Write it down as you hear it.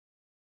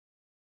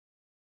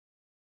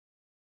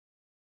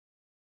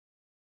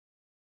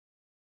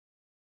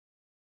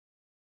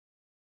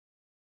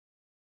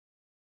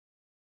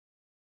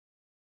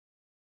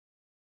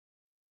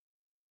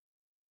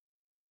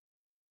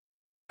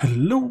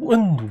Hello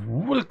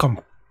and welcome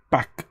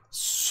back.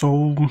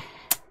 So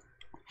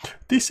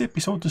this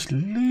episode is a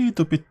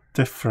little bit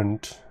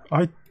different.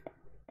 I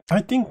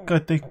think I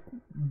take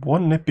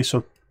one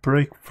episode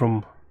break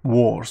from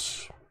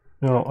wars.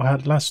 You know, I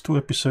had last two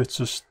episodes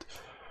just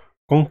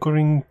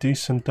conquering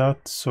this and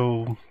that,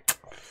 so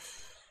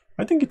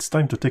I think it's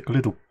time to take a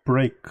little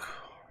break.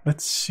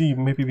 Let's see,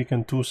 maybe we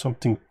can do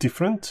something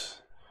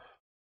different.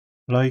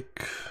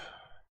 Like,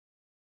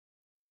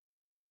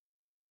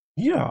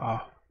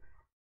 yeah.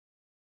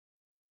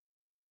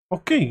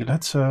 Okay,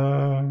 let's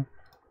wait,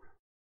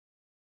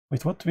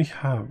 what we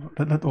have?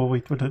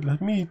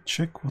 Let me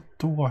check. What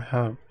do I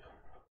have?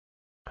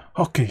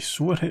 Okay,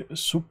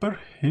 super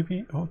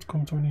heavy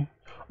outcome 20.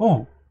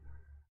 Oh,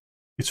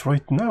 it's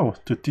right now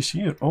to this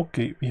year.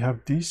 Okay, we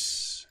have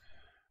this.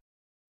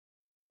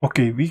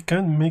 Okay, we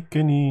can make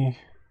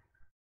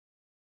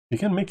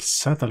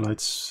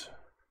satellites.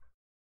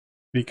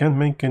 We can't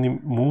make any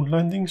moon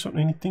landings or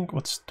anything.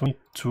 What's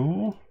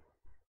 22?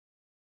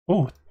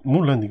 Oh,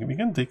 moon landing. We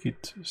can take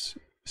it.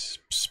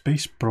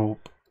 Space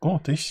probe. Oh,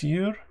 this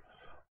year.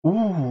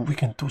 Ooh, we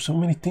can do so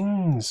many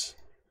things.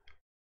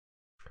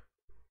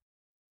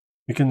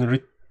 We can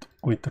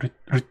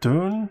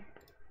return.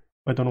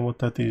 I don't know what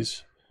that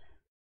is.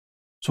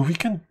 So we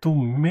can do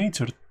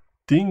major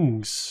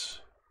things.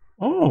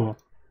 Oh,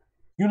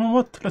 you know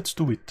what? Let's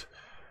do it.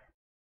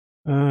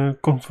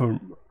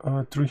 Confirm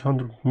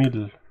 300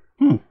 mil.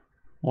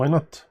 Why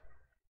not?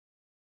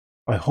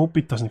 I hope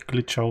it doesn't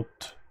glitch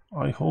out.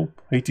 I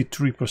hope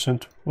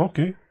 83%.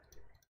 Okay,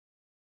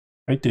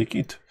 I take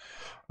it.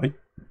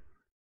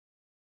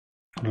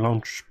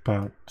 Launch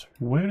pad.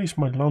 Where is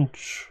my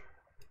launch?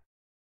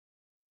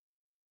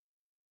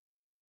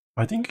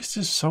 I think it's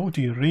the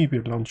Saudi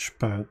Arabia launch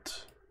pad.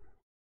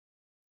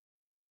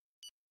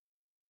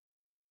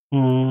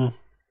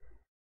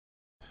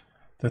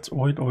 That's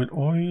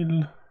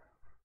oil.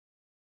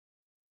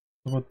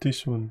 What about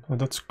this one? Oh,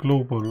 that's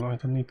global. I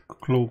don't need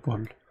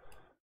global.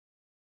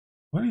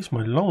 Where is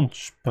my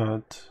launch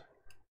pad?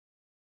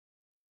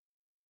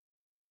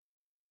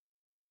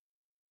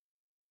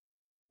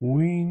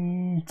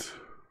 Wind.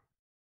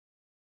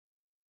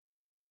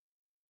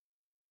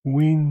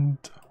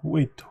 Wait,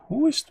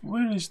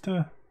 where is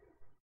the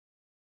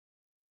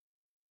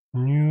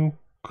nuke?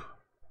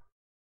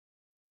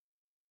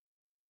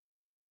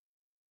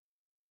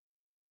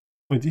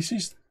 Wait, this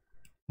is,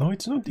 no,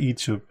 it's not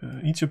Egypt.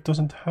 Egypt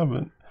doesn't have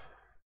a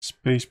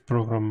space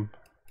program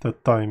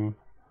that time.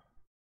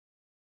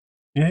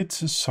 Yeah,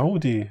 it's a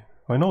Saudi.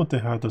 I know they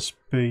had a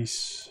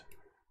space.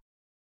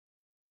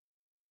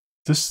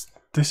 This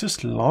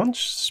is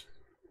launched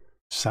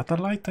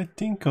satellite, I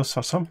think, or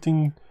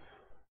something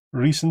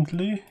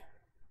recently.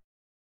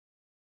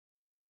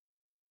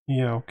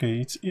 Yeah, okay,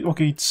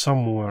 it's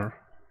somewhere.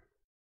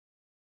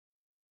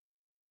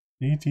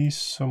 It is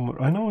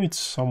somewhere. I know it's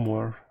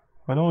somewhere.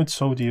 I know it's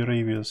Saudi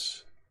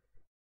Arabia's.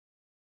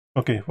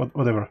 Okay,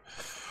 whatever.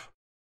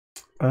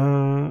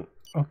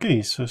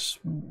 Okay, so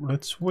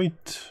let's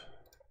wait.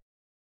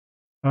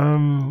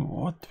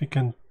 What we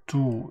can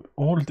do?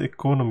 All the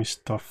economy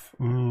stuff.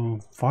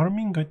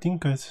 Farming. I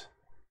think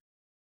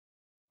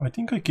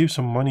I give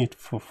some money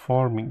for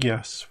farming.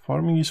 Yes,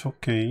 farming is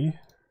okay.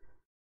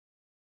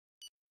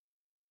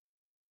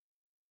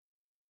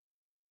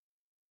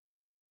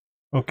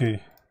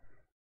 Okay.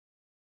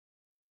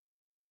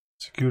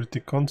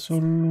 Security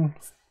console.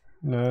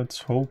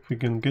 Let's hope we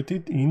can get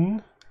it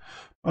in.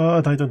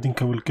 I don't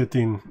think I will get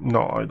in.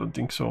 No, I don't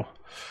think so.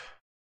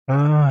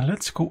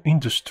 Let's go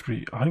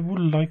industry. I would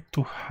like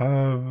to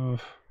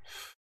have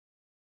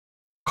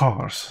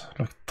cars,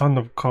 like ton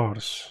of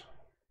cars.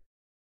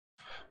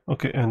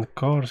 Okay, and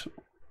cars,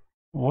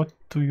 what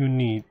do you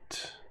need?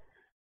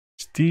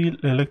 Steel,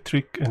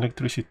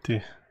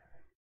 electricity.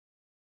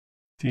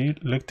 Steel,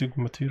 electric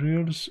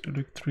materials.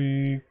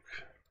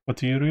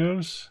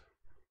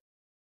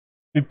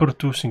 We're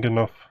producing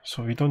enough,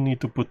 so we don't need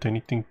to put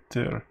anything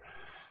there.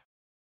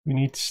 We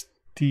need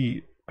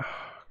steel.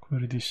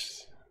 Where it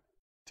is?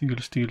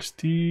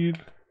 Steel.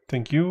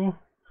 Thank you.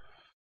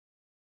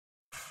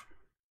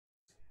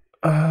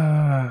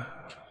 So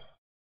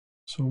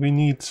we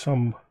need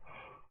some.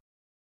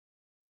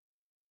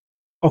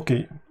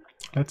 Okay,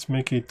 let's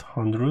make it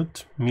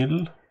 100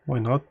 mil. Why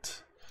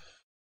not?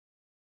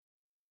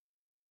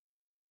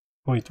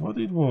 Wait, what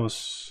it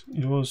was?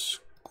 It was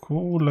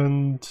coal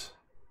and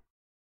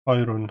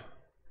iron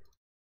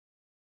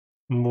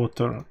and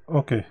water.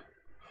 Okay,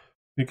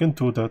 we can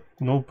do that,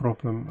 no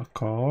problem. A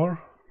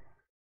car.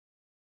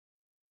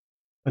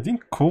 I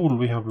think coal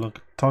we have like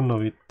a ton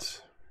of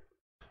it.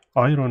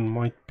 Iron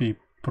might be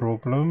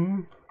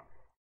problem.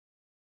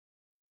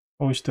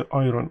 How is the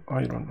iron?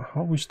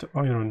 How is the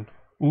iron?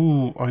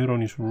 Ooh,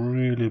 iron is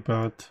really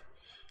bad.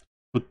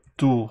 But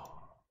 2.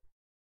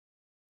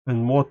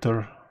 And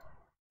water.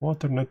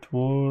 Water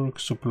network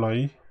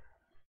supply.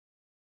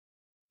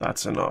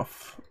 That's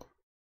enough.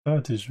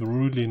 That is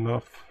really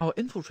enough. Our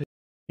infiltrate.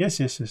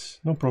 Yes.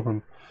 No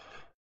problem.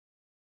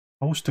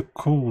 How's the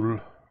coal?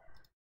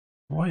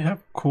 Do I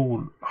have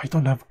coal? I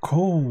don't have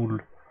coal.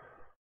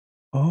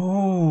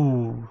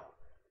 Oh,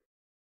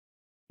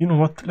 you know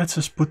what? Let's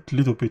just put a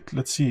little bit.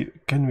 Let's see.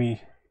 Can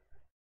we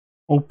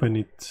open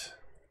it?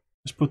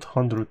 Let's put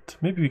 100.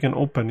 Maybe we can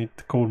open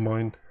it. Coal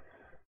mine.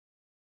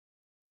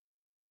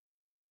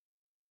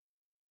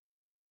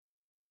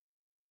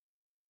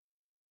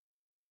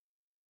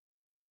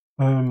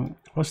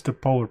 What's the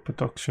power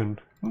production?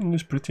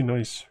 It's pretty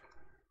nice.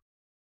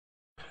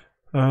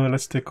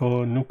 Let's take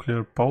a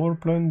nuclear power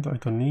plant. I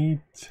don't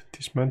need.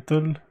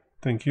 Dismantle.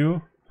 Thank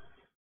you.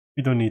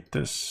 We don't need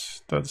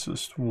this. That's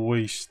just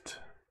waste.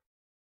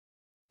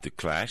 The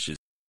clash is...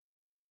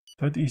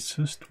 That is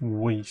just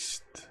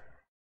waste.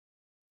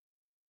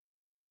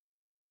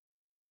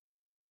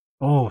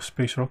 Oh,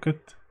 space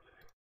rocket.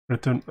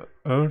 Return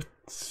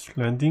Earth's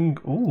landing.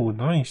 Oh,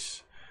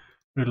 nice.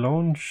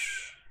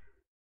 Relaunch.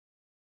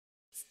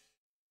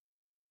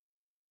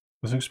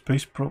 I think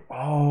space probe.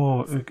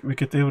 Oh, we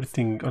get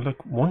everything.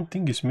 Like one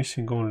thing is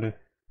missing only.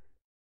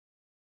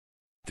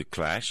 The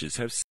clashes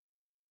have...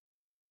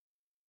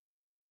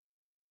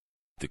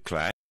 The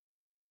clash...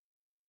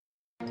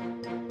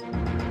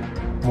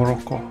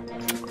 Morocco.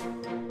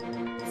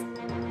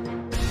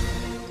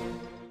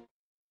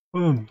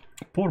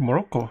 Poor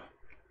Morocco.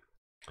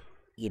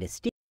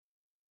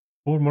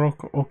 Poor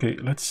Morocco. Okay,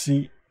 let's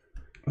see.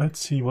 Let's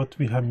see what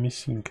we have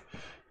missing.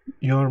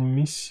 You're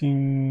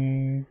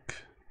missing.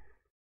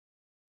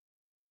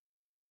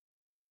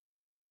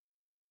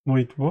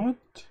 Wait,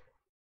 what?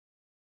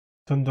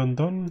 Dun dun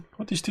dun.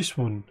 What is this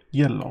one?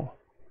 Yellow.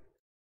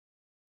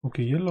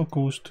 Okay, yellow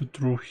goes to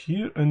through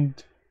here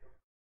and.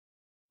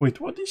 Wait,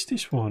 what is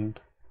this one?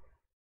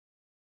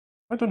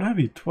 I don't have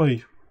it.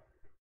 Why?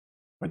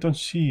 I don't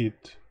see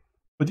it.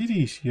 But it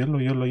is yellow,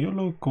 yellow,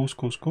 yellow. Goes,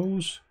 goes,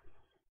 goes.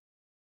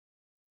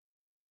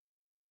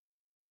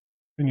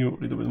 Can you a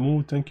little bit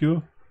move? Thank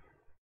you.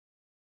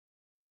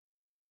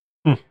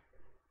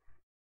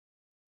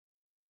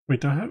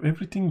 Wait, I have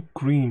everything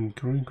green.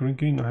 Green, green,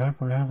 green. I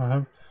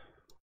have.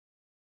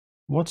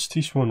 What's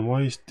this one?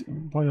 Why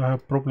I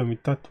have problem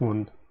with that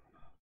one?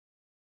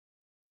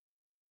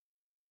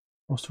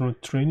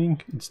 Astronaut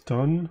training. It's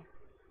done.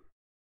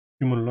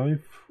 Human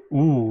life.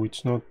 Ooh,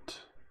 it's not.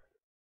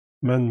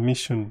 Man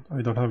mission.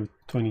 I don't have it.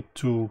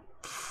 22.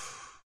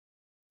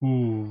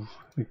 Ooh.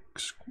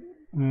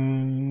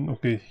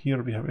 Okay,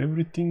 here we have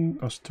everything.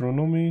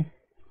 Astronomy.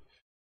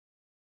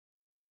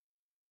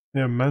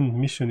 Yeah, man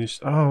mission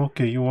is. Ah,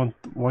 okay. You want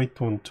white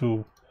one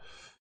too.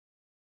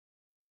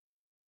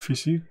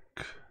 Physics.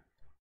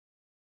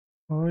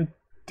 I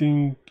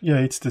think. Yeah,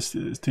 it's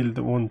still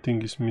the one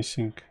thing is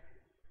missing.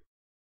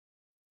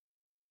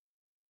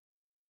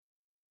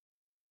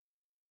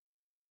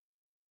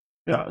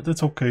 Yeah,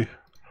 that's okay.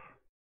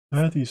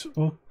 That is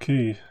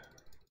okay.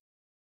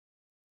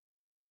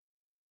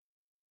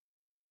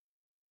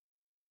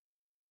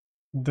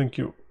 Thank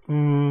you.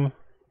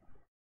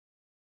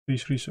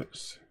 Space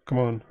research. Come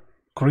on.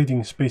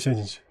 Creating space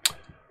engines.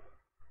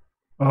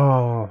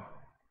 Oh.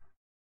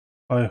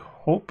 I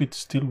hope it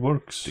still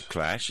works. The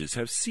clashes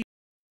have seen.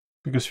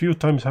 Because few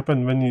times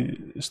happen when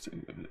it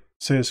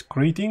says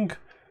creating,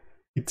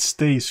 it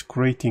stays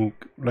creating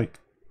like,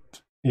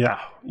 yeah,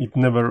 it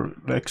never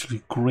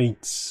actually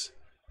creates.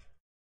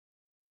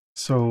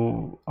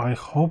 So I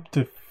hope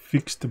they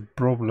fix the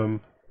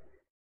problem.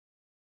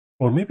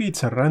 Or maybe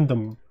it's a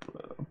random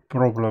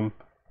problem.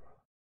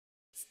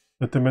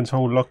 That depends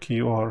how lucky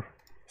you are.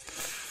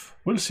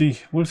 We'll see,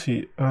 we'll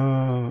see.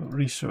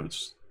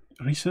 Research.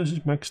 Research is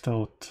maxed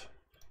out.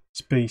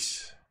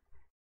 Space.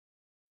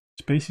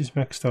 Space is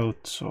maxed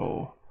out,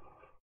 so...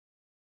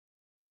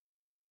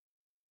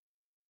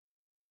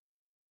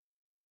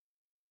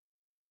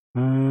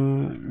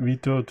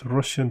 Without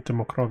Russian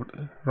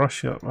democracy.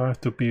 Russia. I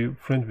have to be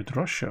friend with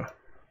Russia.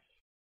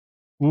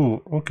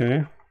 Ooh,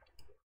 okay.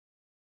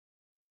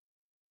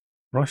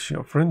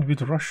 Russia. Friend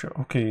with Russia.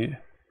 Okay.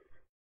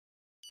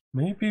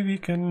 Maybe we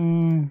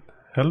can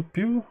help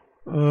you?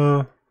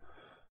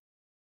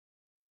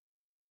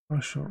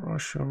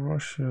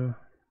 Russia.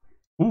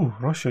 Ooh,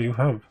 Russia you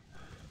have.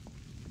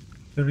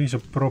 There is a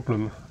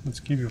problem. Let's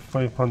give you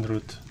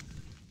 500.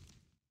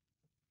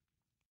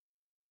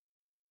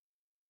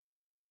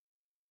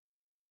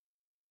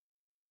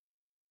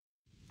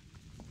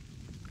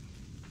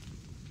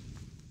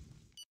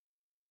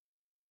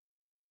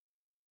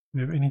 Do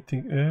you have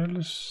anything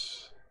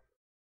else?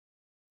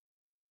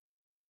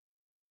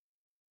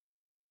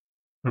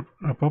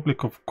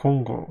 Republic of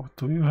Congo.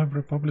 Do you have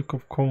Republic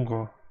of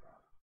Congo?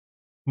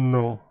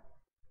 No.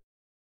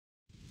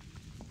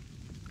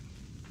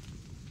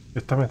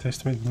 Damn it,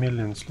 estimate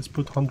millions. Let's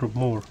put 100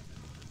 more.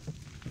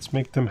 Let's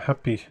make them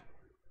happy.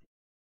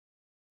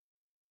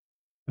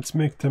 Let's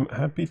make them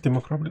happy.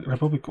 Democratic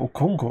Republic of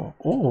Congo.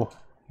 Oh,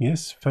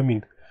 yes,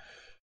 famine.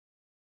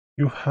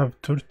 You have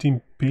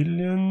 13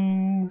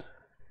 billion.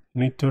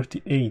 You need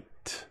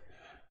 38.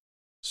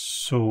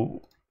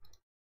 So,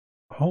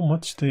 how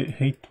much they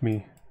hate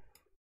me?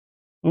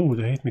 Oh,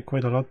 they hate me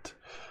quite a lot.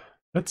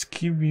 Let's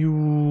give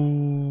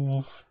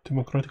you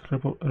Democratic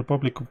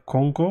Republic of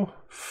Congo.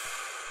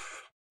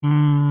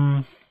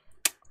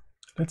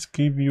 Let's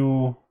give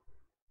you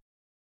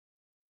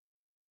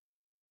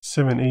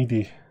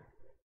 780.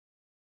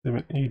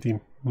 780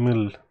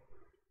 mil.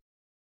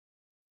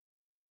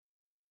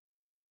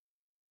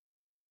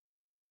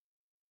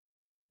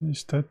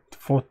 Is that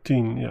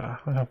 14? Yeah,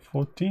 I have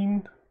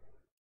 14.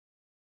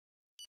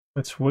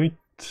 Let's wait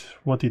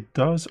what it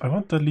does. I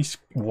want at least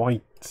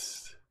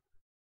white.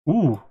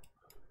 Ooh.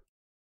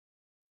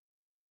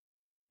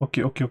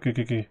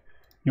 Okay.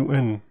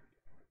 UN.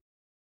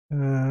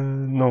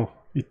 No,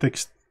 it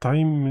takes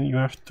time. You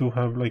have to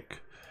have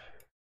like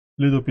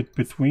a little bit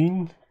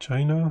between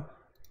China.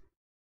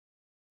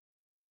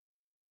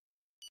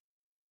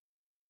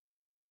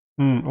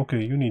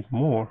 Okay, you need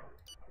more.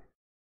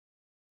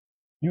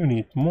 You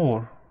need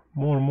more.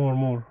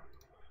 More.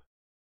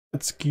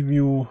 Let's give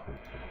you...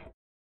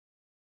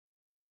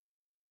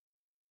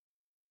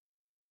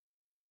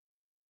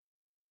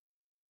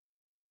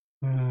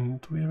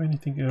 do we have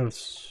anything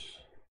else?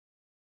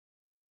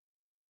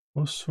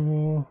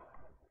 Also...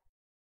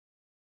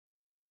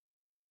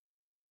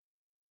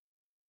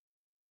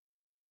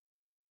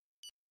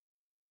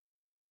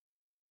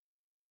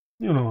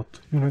 You know what?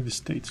 United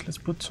States. Let's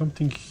put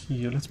something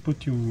here. Let's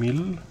put you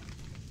mil.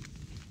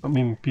 I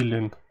mean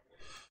billion.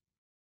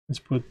 Let's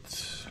put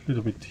a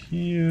little bit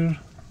here.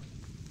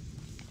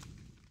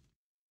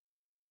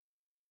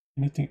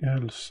 Anything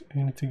else?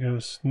 Anything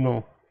else?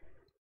 No.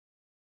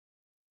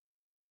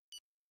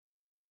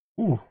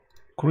 Ooh,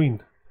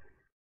 green.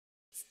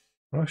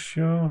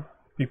 Russia.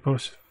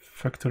 People's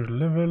factory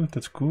level.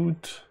 That's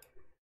good.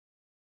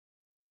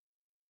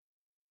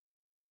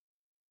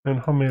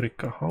 And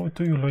America. How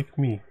do you like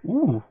me?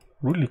 Ooh,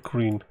 really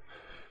green.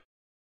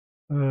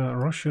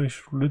 Russia is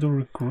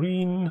little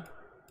green.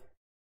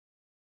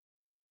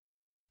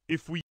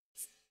 If we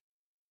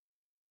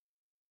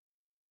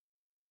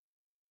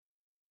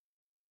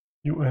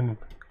UN.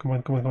 Come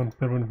on.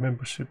 Permanent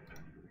membership.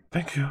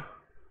 Thank you.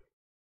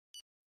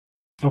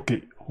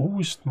 Okay, who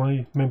is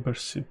my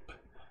membership?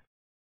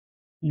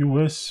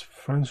 US,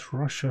 France,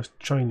 Russia,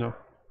 China.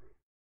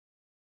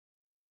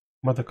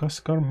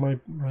 Madagascar,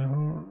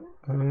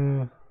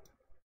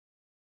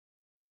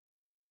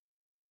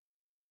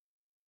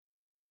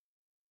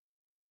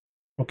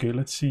 okay,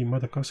 let's see.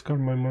 Madagascar,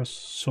 Myanmar,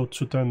 South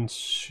Sudan,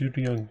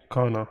 Syria, and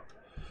Ghana.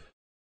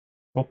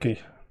 Okay,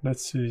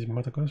 let's see.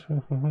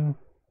 Madagascar.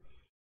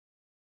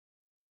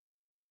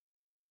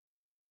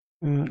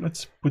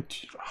 Let's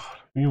put...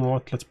 You know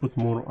what? Let's put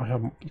more. I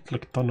have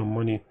like a ton of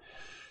money.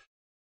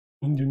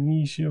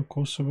 Indonesia,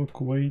 Kosovo,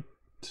 Kuwait.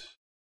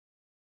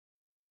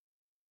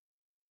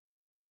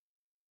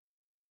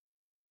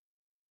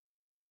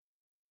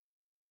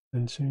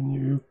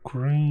 Tanzania,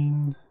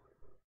 Ukraine.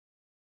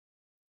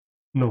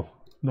 No,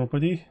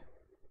 nobody.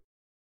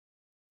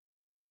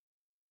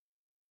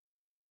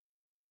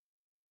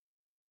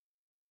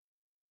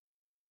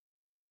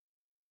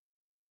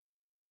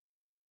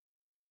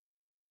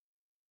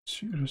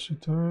 Syria,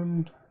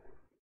 Sudan.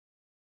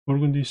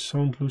 Burgundy,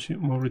 Saint Lucia,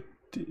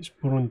 Mauritius,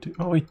 Burundi.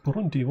 Oh wait,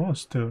 Burundi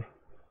was there.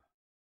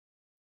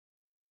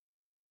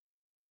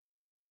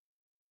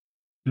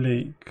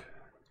 Lake.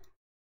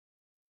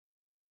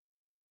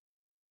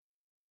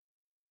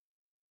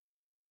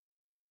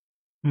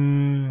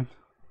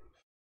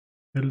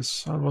 El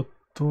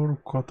Salvador,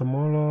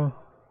 Guatemala,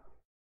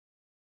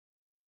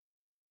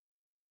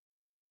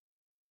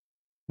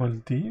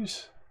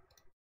 Maldives.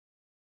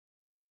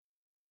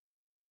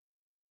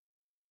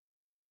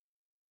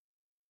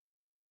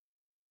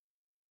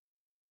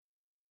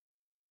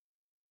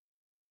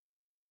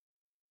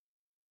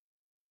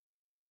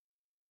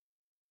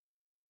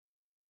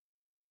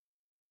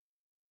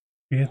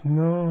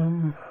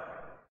 Vietnam.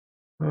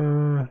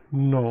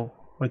 No,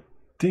 I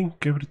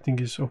think everything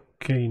is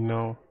okay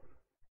now.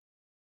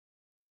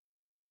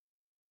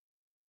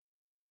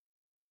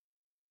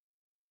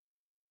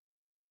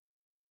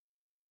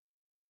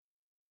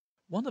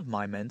 One of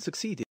my men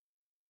succeeded.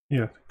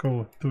 Yeah,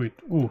 go do it.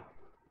 Ooh,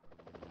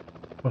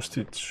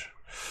 hostage.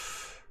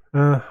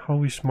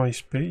 How is my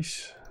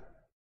space?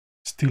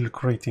 Still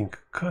creating.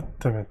 God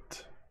damn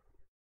it.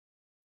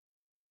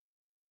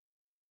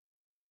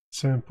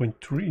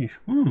 7.3.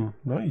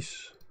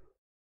 Nice.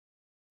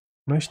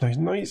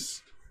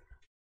 Nice.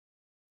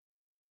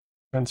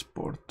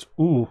 Transport.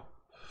 Ooh.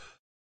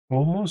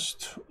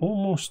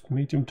 Almost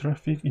medium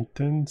traffic,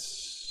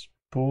 intense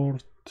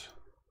sport.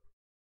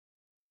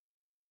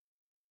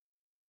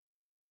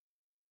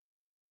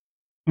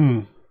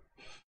 I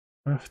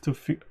have to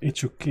fix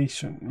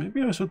education.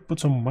 Maybe I should put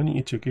some money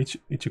into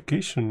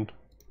education.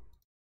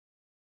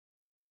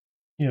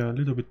 Yeah, a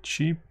little bit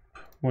cheap.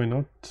 Why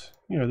not?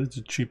 Yeah, that's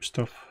the cheap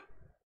stuff.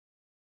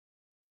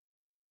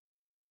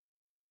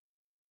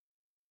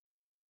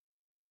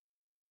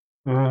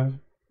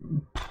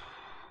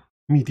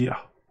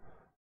 Media.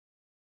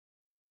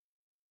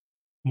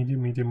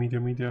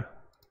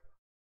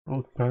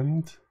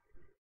 Broadband.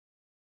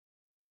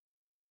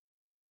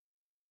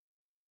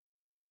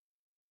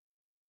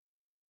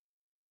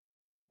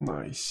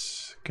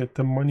 Nice. Get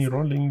the money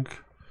rolling.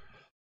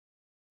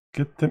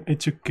 Get them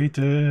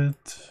educated.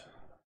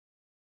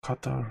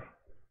 Qatar.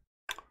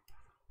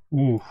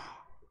 Ooh.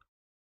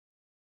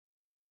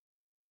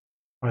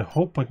 I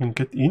hope I can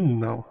get in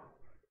now.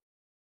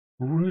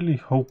 Really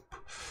hope.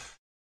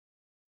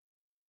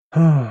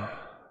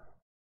 Enough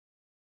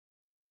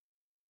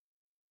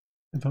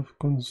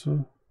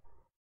console.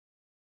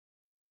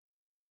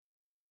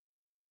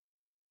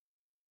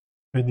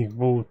 Pending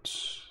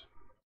votes.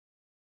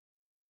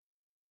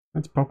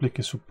 Let's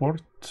publicly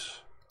support.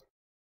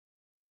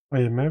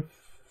 IMF.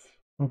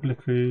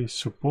 Publicly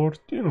support,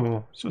 you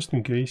know, just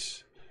in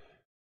case.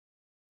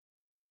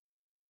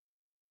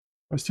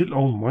 I still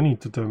owe money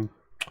to them.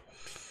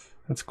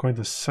 That's kind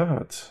of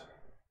sad.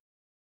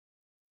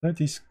 That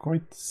is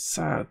quite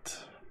sad.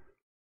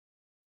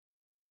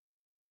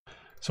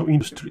 So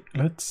industry,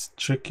 let's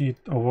check it,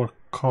 our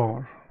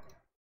car.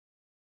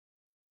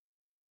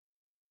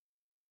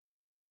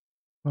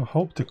 I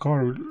hope the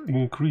car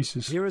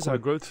increases. Here is our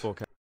growth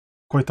forecast.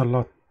 Quite a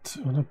lot.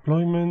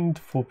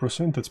 Unemployment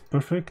 4%, that's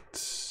perfect.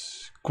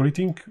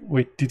 Greeting.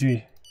 Wait, did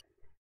we?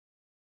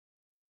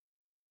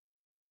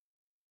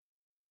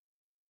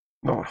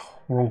 No,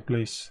 wrong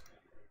place.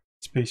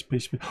 Space.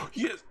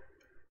 Yes.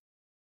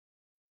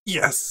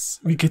 Yes,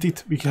 we get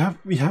it. We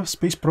have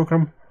space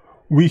program.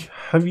 We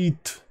have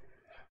it.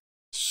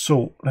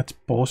 So let's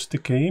pause the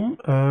game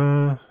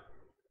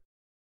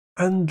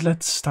and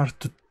let's start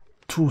to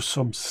do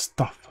some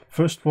stuff.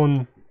 First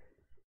one,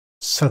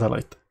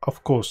 satellite,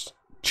 of course,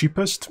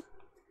 cheapest,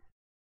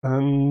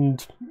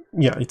 and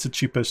yeah, it's the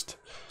cheapest.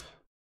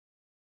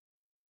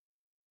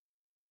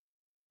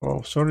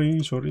 Oh,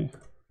 sorry.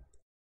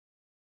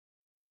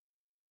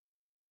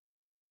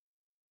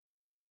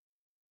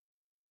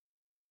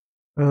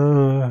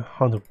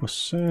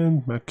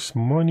 100% max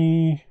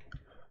money.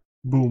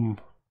 Boom.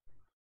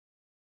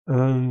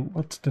 And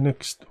what's the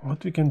next?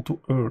 What we can do?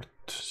 Earth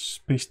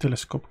space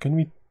telescope. Can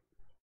we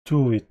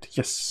do it?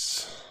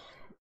 Yes.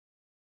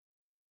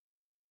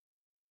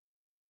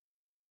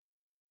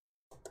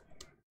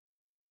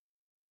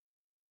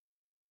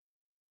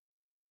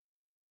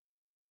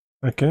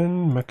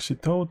 Again, max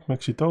it out.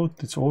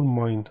 It's all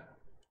mine.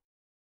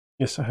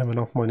 Yes, I have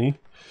enough money.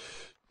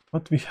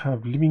 What we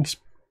have? Living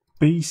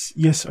space.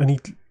 Yes, I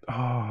need.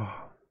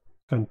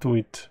 Can't do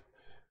it.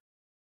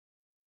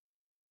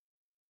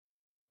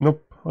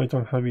 Nope, I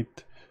don't have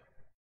it.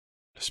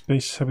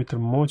 Space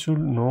habitable module.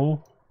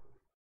 No.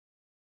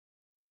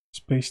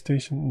 Space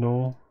station.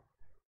 No.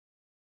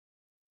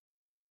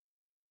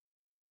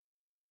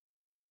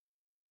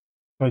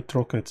 Light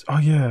rockets. Oh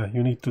yeah,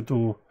 you need to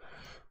do.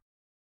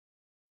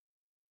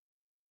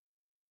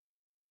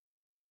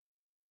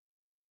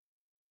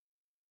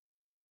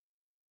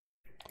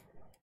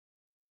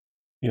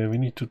 Yeah, we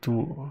need to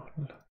do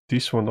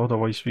this one,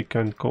 otherwise we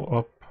can't go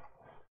up.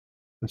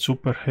 And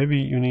super heavy,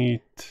 you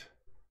need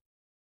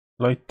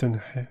light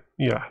and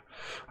yeah.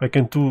 I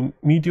can do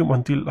medium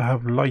until I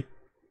have light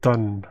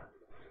done.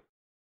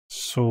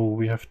 So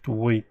we have to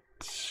wait.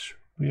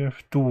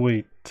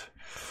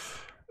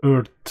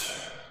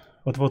 Earth.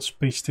 What about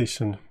space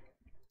station?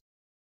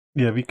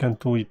 Yeah, we can't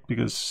do it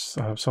because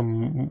I have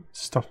some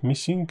stuff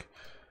missing.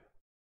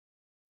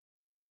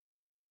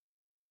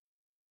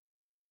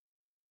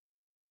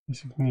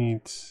 This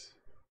needs.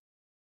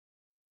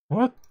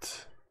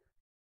 What?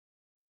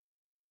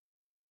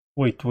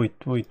 Wait. What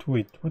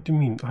do you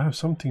mean? I have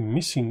something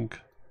missing.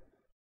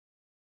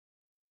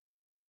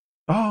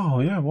 Oh,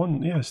 yeah,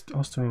 one. Yes,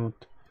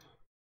 astronaut.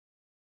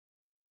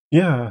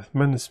 Yeah,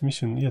 man's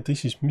mission. Yeah,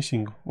 this is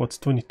missing. What's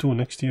 22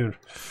 next year?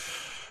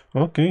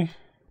 Okay,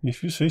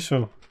 if you say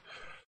so.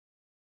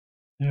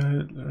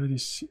 Yeah,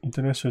 this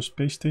International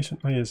Space Station,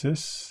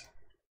 ISS.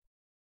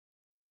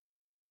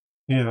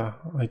 Yeah,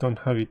 I don't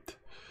have it.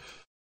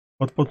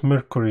 What about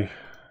Mercury?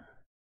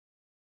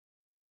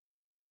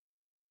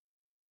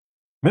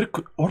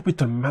 Mercury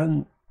orbital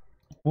man.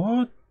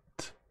 What?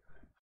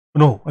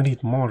 No, I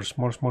need Mars.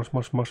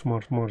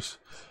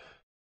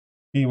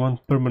 We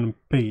want permanent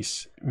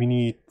base. We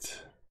need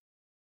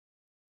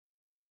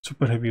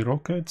super heavy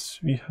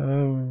rockets. We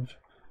have.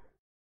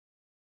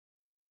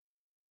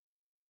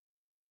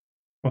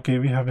 Okay,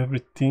 we have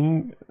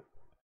everything.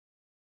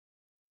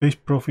 Space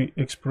probe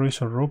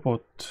exploration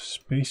robot.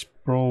 Space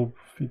probe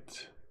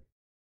fit.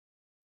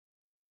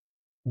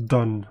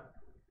 Done.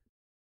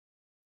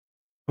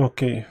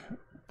 Okay.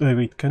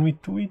 Wait, can we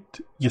do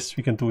it? Yes,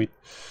 we can do it.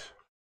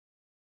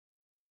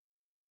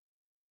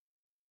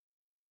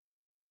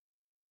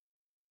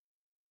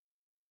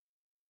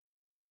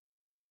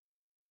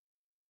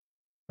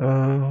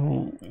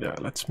 Yeah,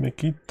 let's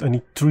make it. I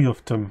need 3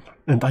 of them.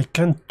 And I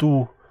can't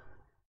do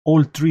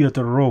all 3 at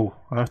a row.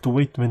 I have to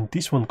wait when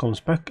this one comes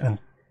back and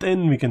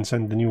then we can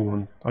send the new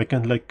one. I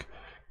can like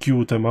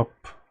queue them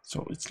up.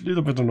 So it's a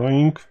little bit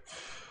annoying.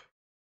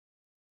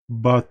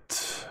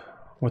 But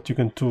what you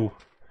can do.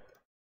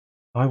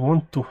 I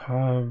want to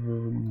have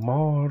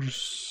Mars.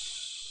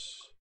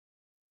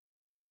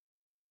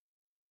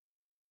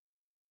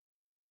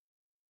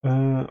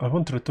 I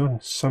want to return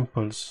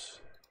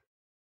samples.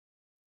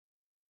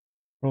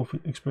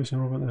 Profit expression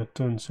robot and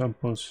return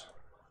samples.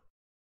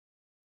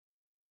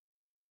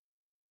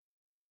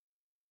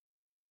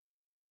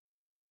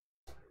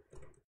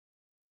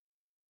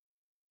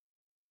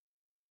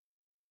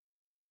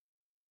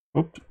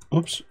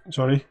 Oops,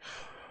 sorry.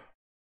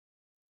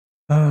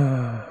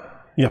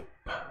 Yep,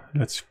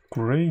 that's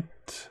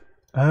great.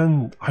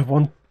 And I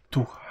want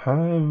to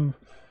have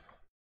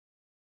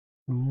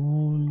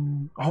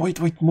moon. Oh,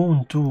 wait,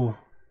 moon too.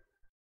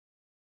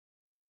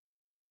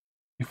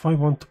 If I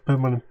want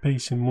permanent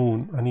base in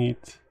moon, I need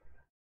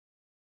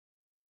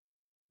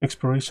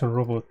exploration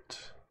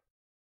robot.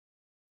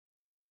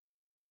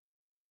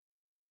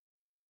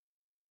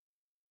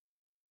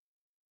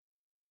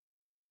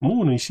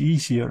 Moon is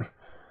easier.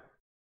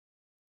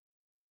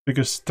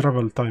 Because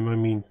travel time, I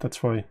mean,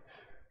 that's why.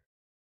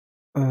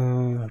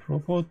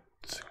 Robot,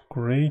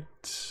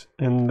 great.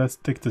 And let's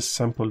take the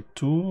sample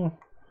too.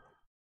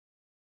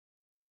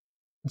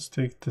 Let's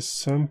take the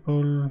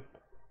sample.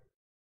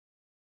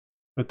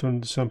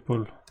 Return the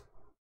sample.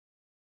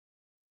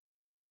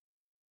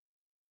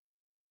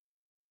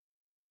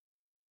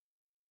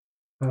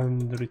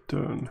 And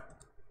return.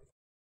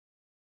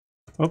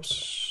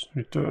 Oops,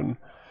 return.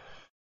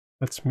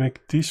 Let's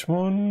make this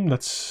one.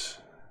 Let's.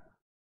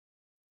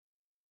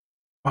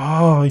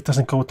 Ah, it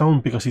doesn't go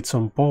down because it's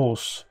on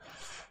pause.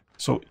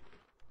 So,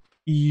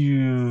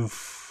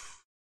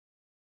 if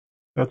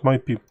that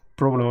might be a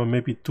problem, or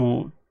maybe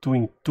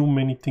doing too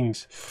many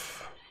things.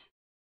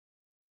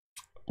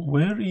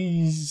 Where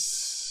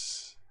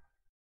is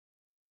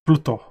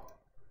Pluto?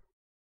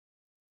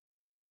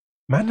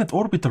 Manned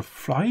orbital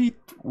flight?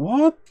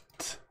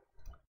 What?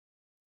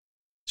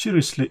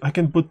 Seriously, I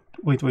can put.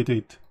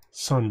 Wait.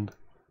 Sun.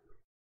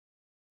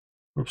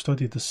 Probe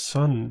study the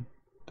sun.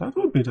 That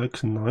would be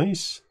like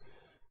nice.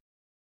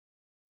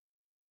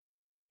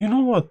 You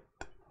know what?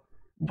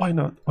 Why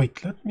not?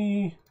 Wait, let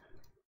me.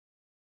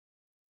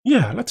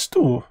 Yeah, let's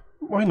do.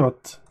 Why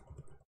not?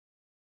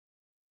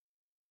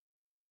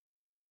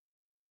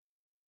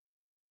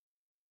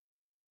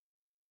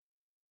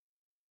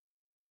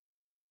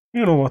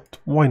 You know what?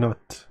 Why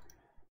not?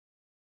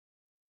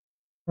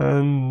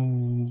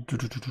 And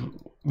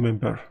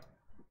member.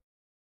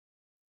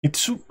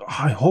 It's.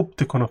 I hope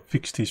they're gonna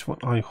fix this one.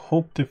 I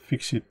hope they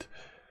fix it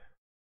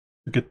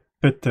to get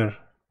better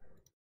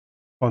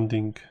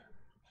funding.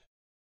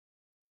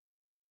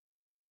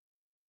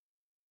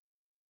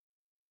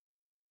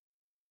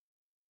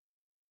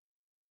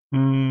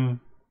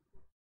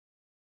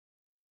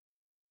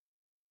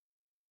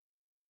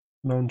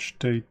 Launch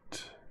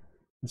date.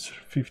 It's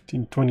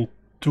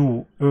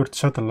 1522. Earth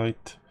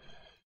satellite.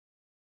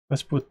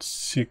 Let's put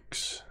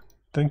 6.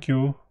 Thank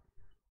you.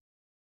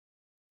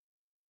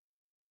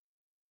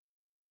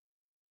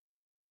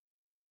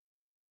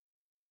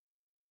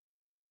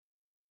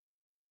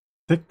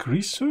 Tech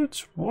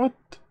research? What?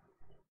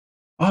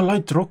 Ah,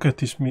 light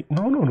rocket is me.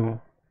 No.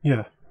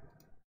 Yeah.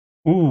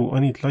 Ooh, I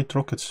need light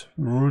rockets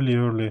really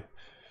early.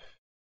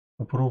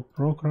 Approve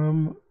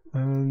program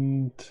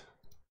and.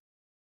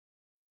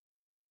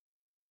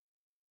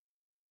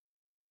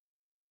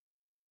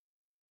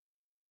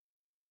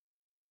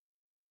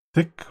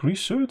 Tech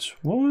research?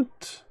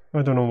 What?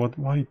 I don't know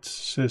why it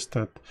says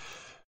that.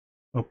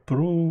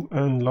 Approve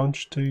and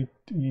launch date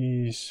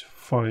is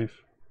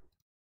 5.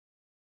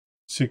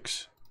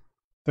 6.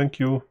 Thank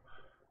you.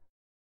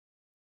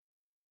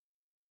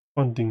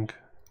 Funding.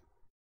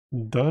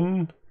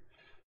 Done.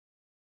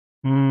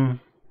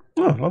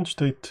 Launch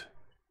date.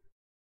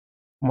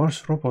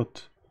 Mars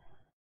robot.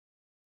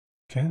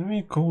 Can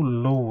we go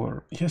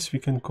lower? Yes, we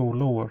can go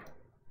lower.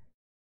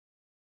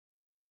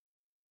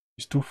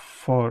 It's too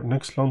far.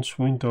 Next launch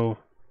window.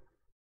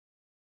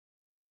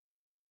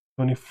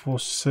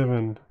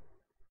 24/7.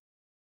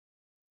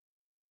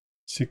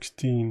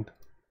 16.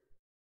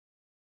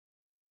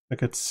 I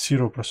get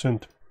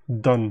 0%.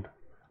 Done.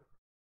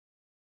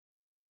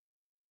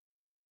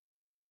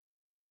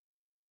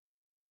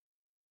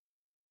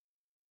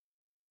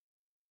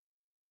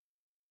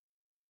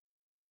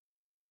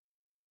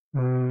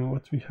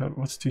 What we have?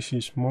 What's this?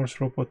 Is Mars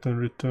robot and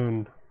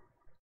return.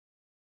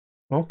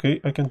 Okay,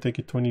 I can take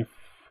it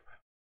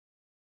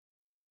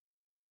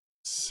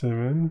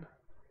 27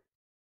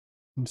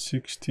 and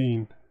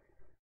 16.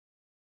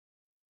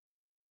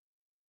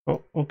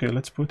 Oh, okay,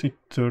 let's put it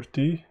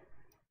 35.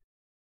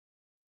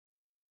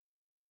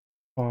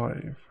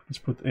 Let's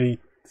put 8.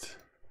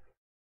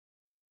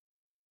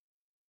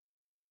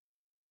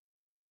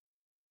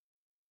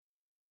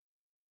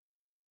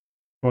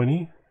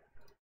 20.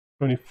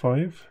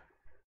 25.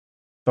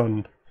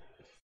 Done.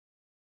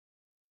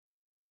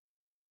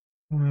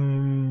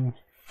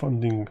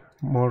 Funding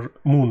more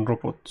moon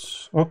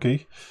robots.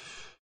 Okay.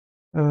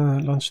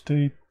 Launch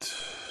date.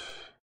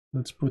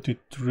 Let's put it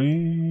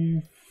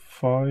 3,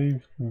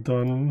 5.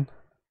 Done.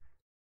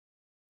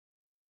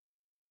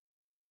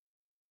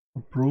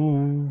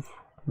 Approve.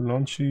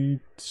 Launch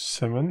it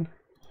 7,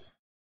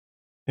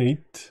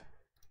 8,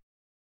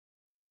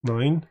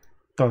 9.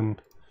 Done.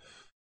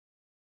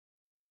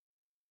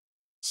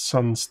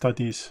 Sun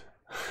studies.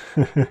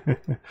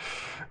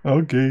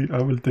 Okay,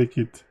 I will take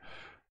it.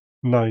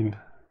 9.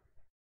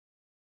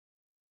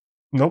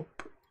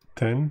 Nope.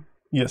 10.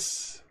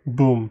 Yes.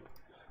 Boom.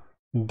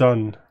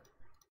 Done.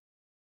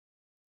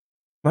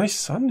 Nice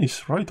sun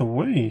is right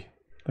away.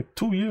 Like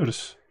 2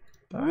 years.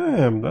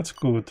 Damn, that's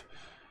good.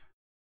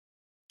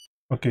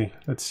 Okay,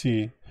 let's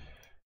see.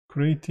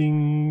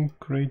 Creating,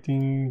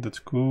 that's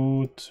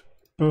good.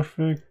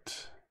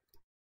 Perfect.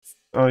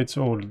 Ah, it's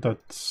all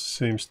that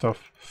same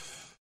stuff.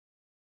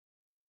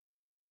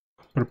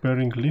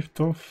 Preparing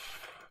liftoff.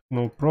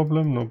 No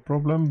problem, no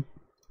problem.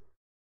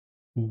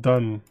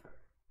 Done.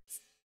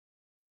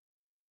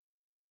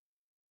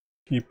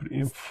 Keep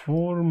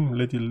inform,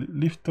 let it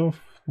lift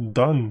off.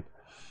 Done.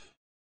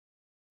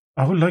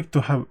 I would like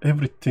to have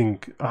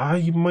everything.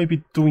 I might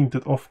be doing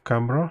that off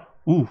camera.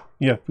 Ooh,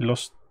 yeah, we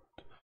lost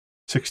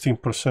 16%.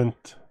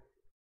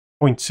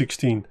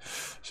 0.16.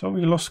 So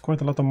we lost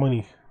quite a lot of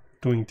money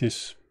doing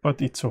this,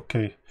 but it's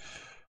okay.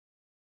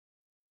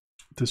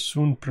 The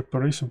soon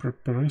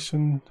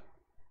preparation.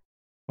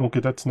 Okay,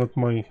 that's not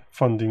my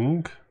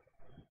funding.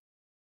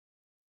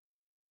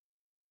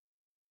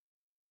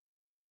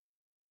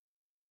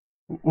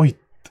 Wait,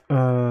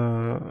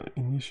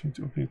 initiate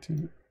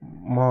objective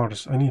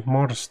Mars. I need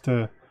Mars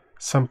the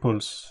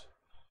samples.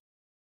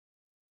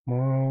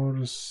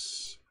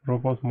 Mars,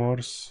 robot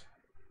Mars.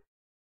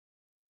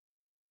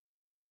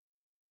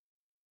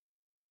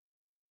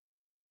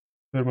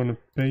 Permanent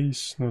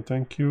base, no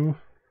thank you.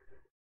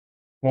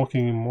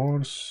 Walking in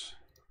Mars.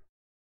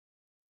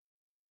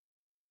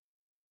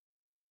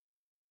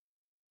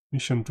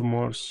 Mission to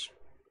Mars.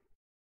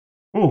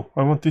 Oh,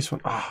 I want this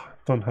one. Ah,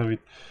 don't have it.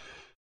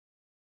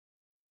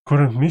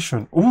 Current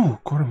mission. Oh,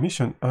 current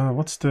mission.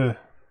 What's the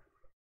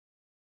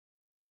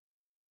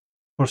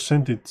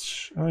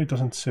percentage? Oh, it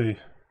doesn't say.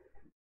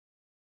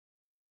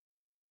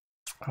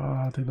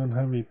 Ah, they don't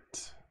have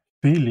it.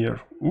 Failure.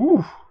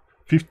 Ooh,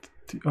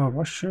 50.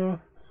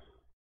 Russia.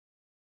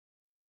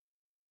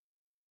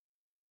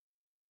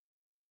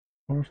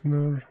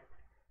 Partner.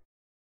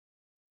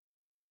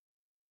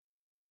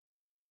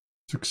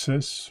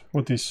 Success.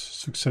 What is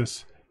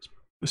success?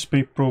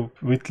 Space probe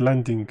with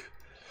landing.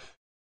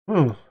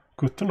 Oh,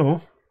 good to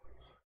know.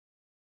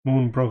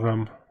 Moon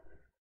program.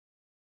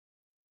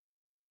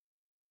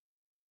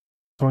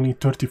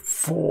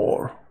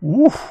 2034.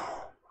 Ooh.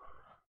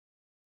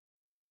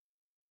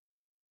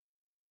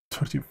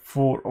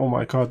 34. Oh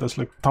my god, that's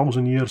like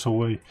 1,000 years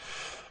away.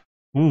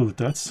 Ooh,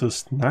 that's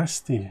just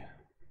nasty.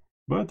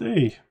 But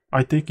hey,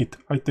 I take it.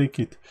 I take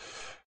it.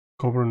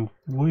 Government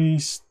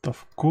waste,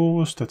 of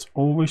course. That's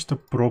always the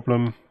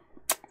problem.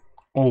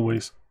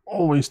 Always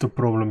the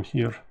problem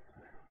here.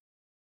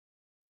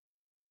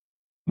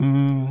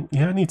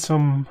 Yeah, I need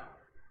some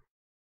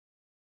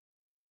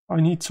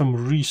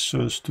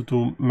research to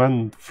do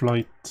manned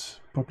flight.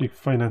 Public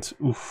finance.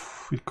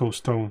 Oof, it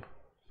goes down.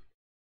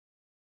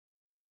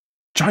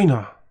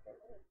 China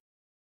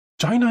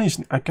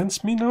is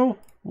against me now?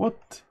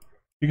 What?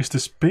 Because the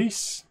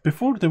space,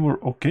 before they were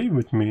okay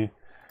with me.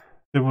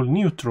 They were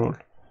neutral.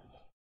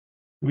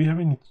 Do we have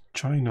any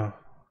China?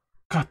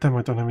 God damn,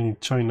 I don't have any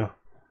China.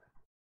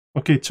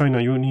 Okay, China,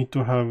 you need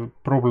to have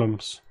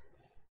problems.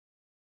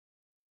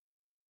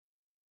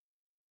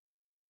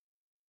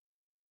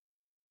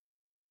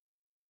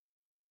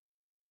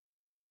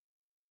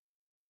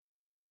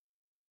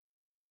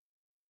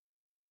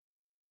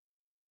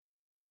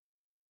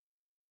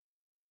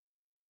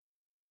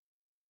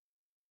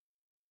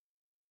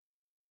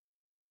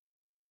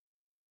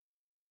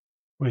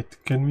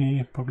 Wait, can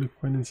we public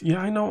finance? Yeah,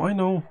 I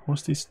know.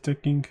 What's this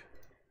taking?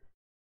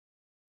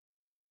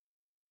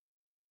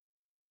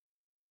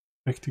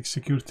 Hectic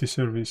security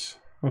service.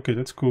 Okay,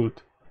 that's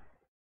good.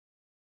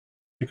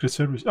 Secret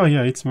service. Oh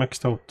yeah, it's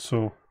maxed out,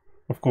 so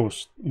of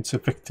course it's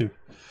effective.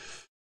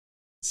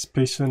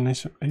 Space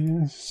nation,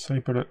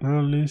 cyber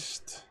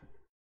analyst.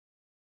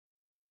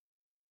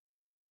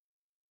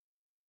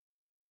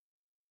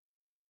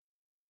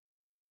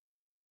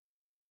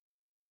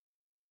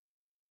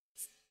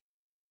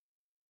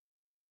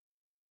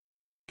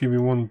 Give me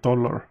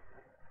 $1.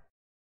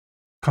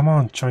 Come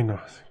on,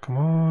 China. Come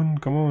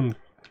on.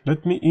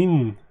 Let me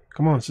in.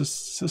 Come on,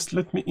 just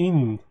let me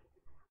in.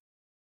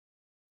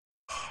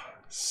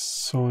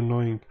 So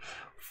annoying.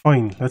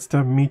 Fine, let's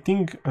have a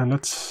meeting and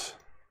let's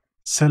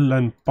sell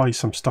and buy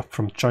some stuff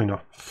from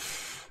China.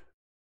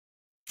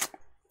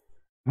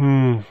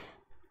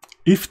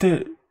 If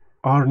they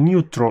are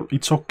neutral,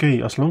 it's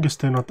okay as long as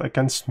they're not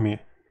against me.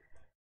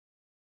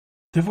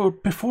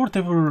 Before they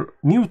were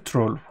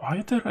neutral.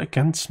 Why they're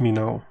against me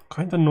now?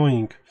 Kind of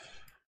annoying.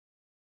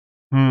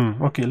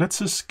 Okay, let's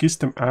just kiss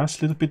them ass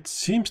a little bit.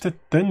 Seems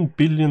that 10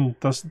 billion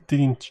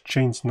didn't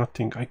change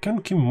nothing. I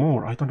can give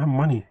more. I don't have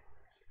money.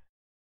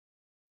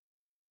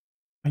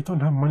 I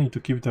don't have money to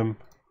give them.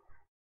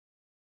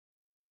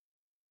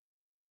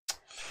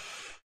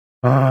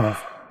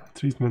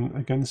 Treatment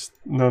against...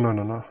 No.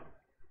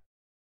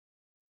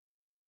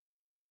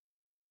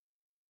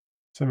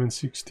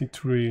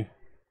 763.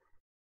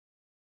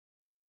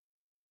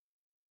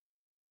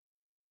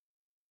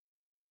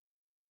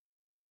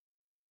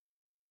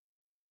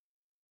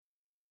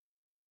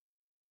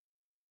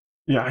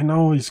 Yeah, I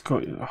know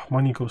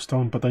money goes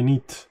down, but I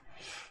need...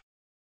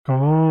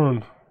 Come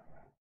on.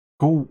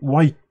 Go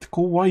white.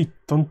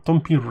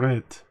 Don't be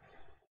red.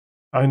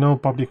 I know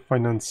public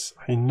finance.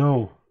 I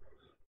know.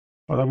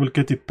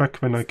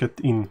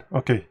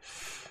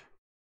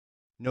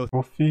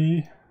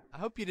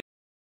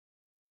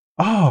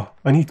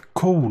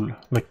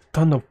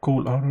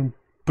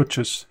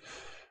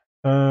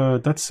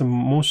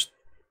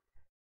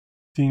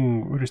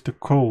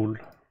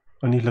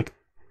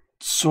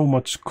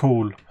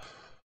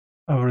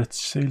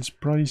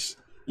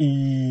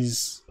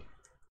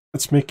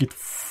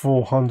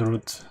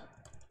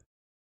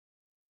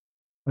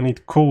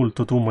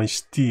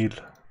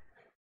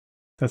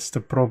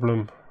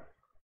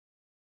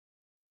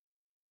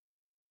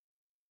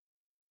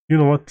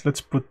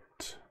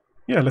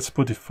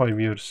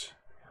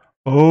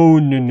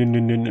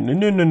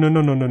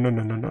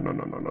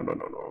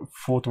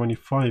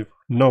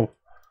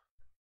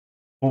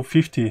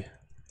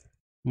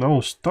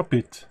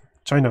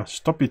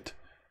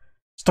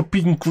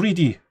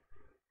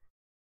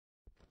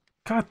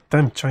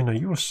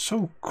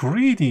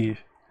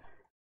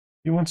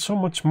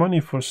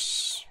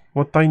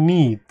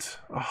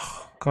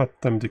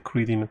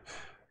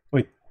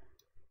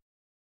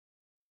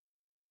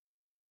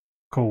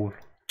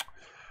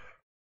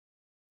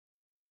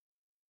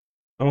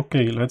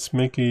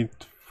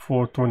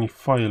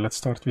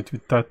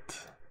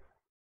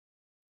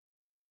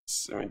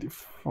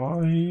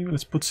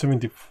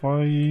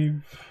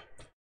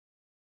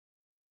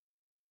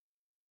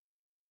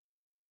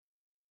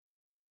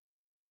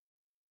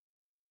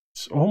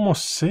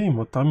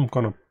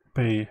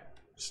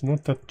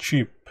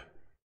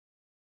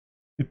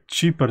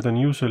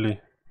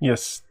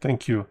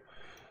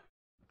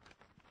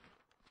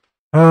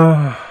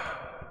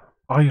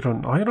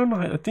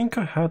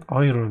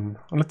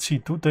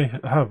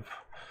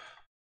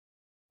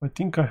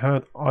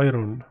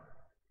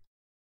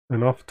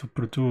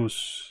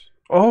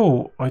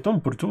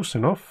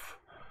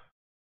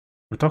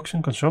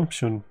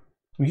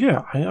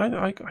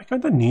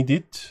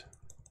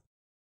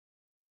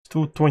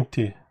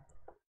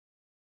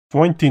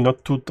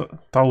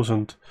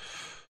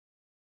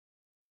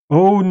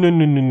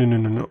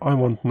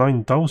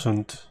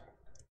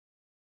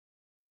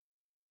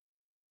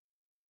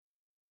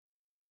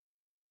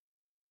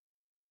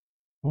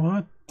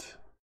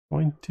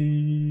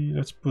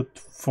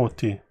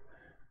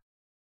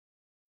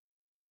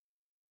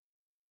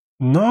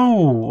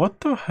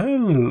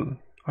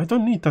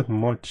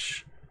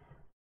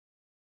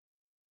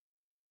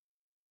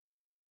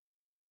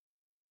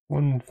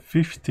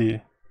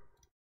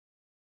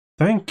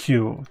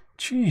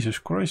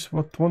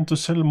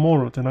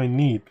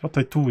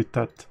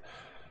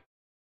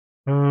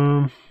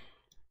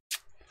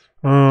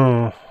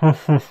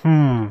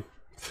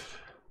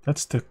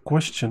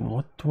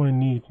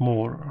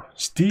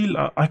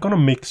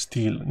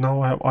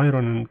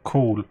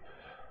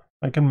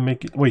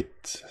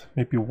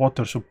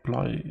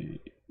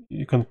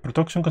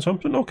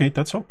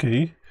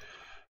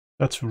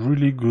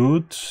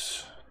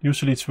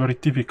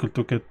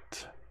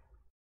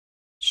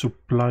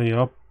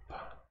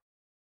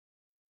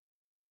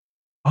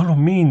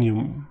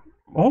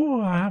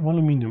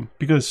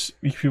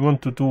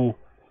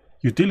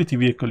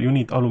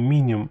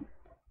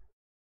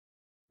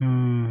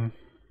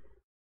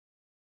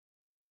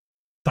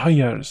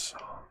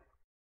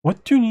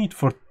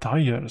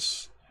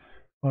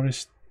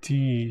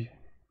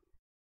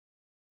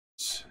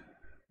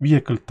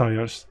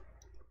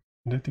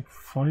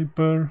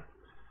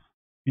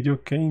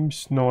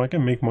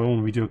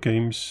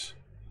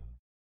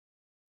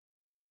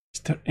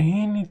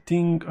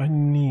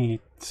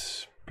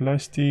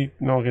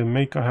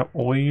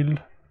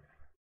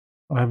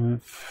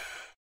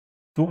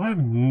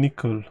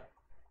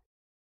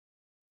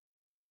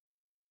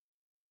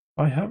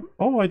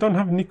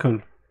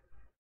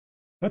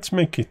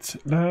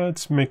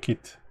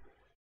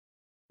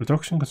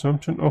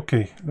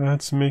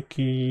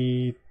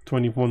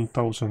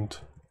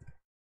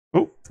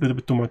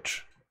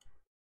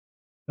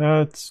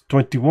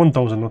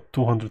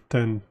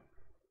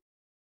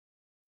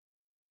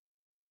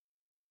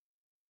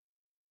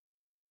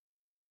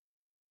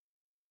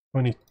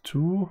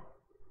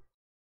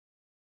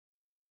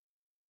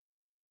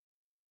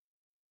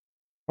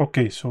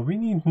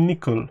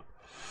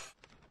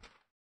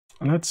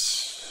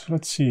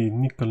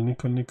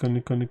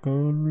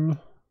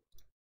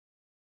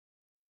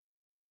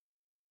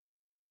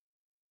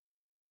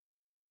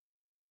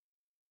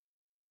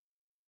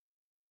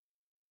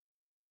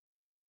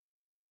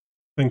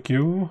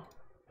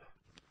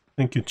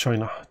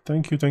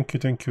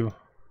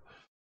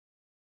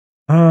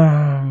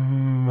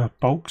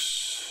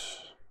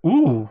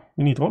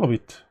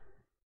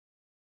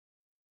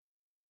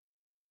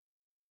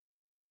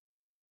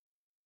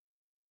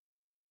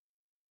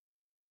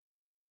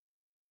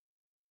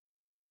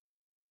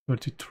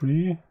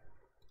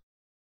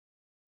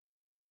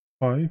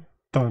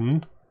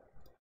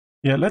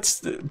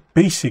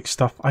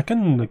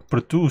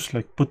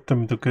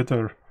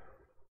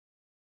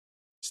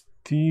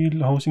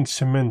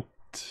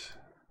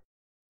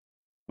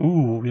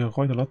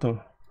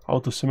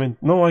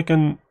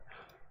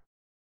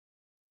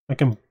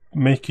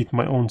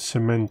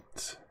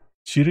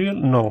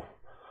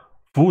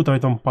 Food I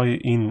don't buy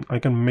in. I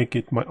can make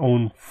it my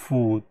own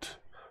food.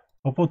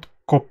 How about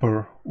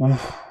copper?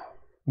 Oof,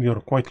 we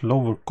are quite low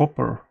with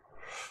copper.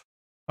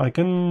 I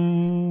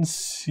can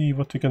see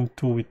what we can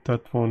do with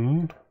that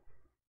one.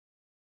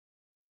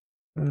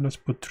 Let's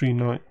put 3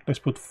 9. Let's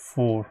put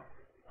 4.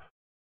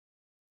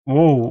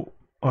 Whoa,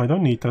 I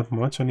don't need that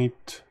much. I need.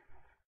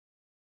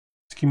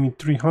 Give me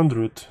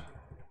 300.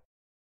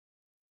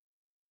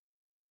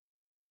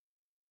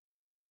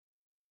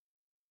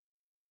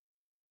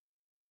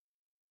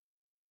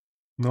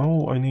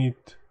 No, I need.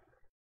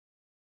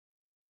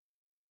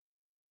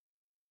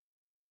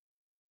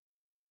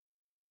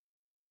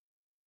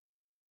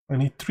 I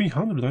need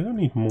 300. I don't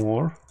need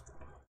more.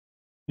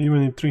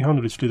 Even in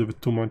 300 is a little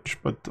bit too much,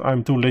 but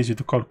I'm too lazy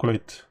to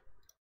calculate.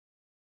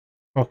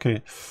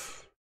 Okay.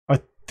 I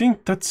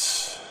think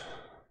that's...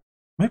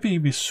 Maybe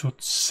we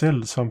should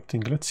sell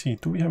something. Let's see.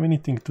 Do we have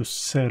anything to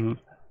sell?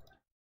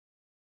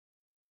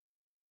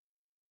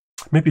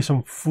 Maybe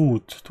some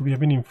food. Do we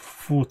have any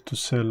food to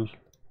sell?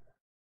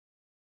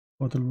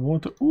 Bottled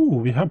water.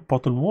 Ooh, we have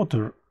bottled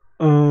water.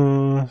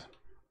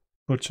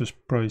 Purchase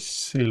price,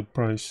 sale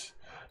price.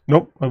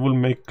 Nope, I will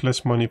make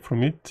less money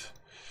from it.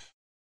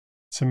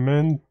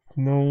 Cement,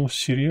 no.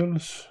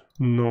 Cereals,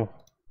 no.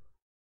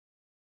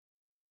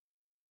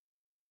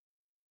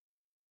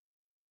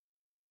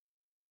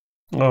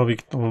 Oh, we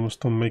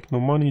almost don't make no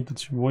money.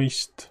 That's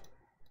waste.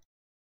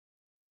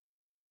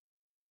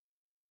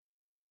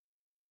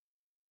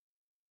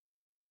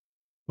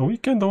 So we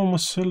can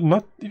almost sell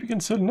not. We can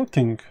sell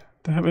nothing.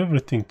 They have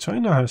everything.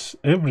 China has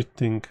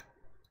everything.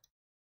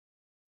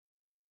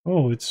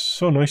 Oh, it's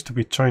so nice to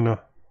be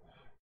China.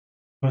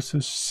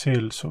 Versus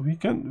sale. So we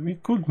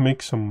could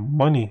make some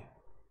money.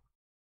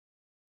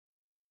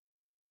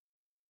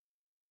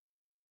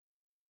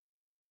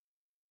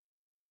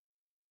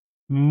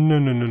 No,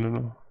 no, no, no,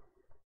 no.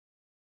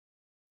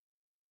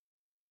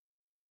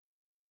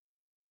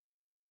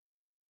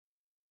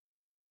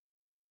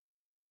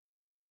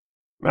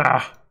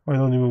 Ah, I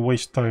don't even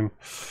waste time.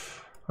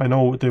 I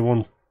know they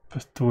won't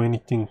do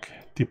anything.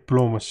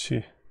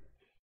 Diplomacy.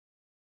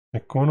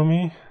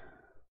 Economy.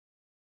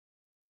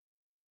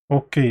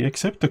 Okay,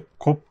 except the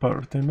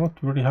copper. They're not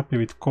very happy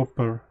with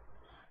copper.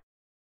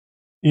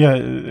 Yeah,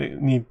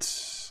 it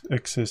needs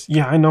excess.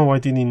 Yeah, I know. I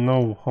didn't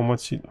know how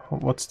much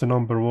what's the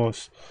number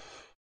was.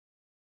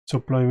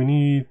 Supply we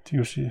need.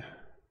 You see.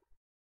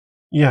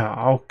 Yeah,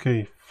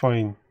 okay,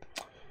 fine.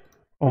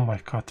 Oh my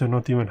god, they're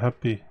not even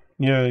happy.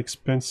 Yeah,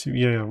 expensive.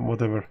 Yeah,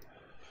 whatever.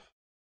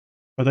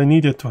 But I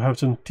needed to have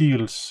some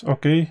deals.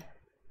 Okay.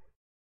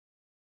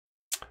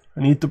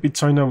 I need to be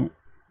China,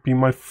 be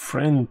my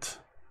friend.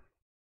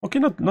 Okay,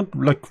 not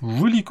like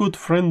really good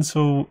friend,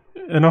 so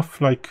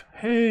enough like,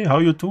 hey, how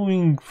you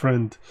doing,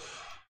 friend?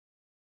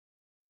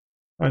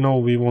 I know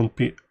we won't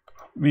be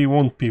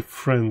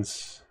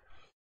friends.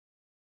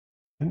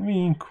 Can we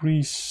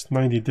increase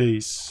 90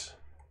 days?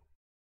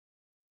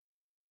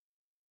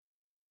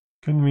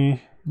 Can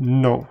we?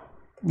 No.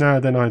 Nah,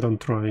 then I don't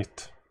try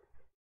it.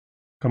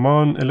 Come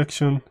on,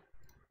 election.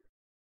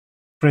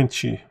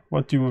 Frenchy.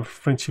 What do you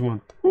Frenchy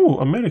want? Oh,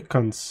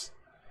 Americans.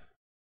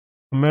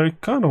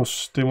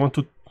 Americanos. They want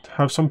to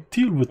have some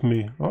deal with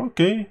me.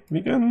 Okay,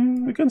 we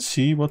can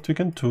see what we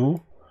can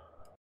do.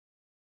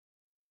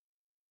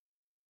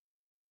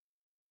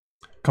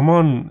 Come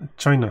on,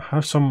 China,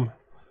 have some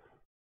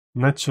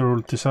natural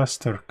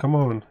disaster. Come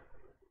on.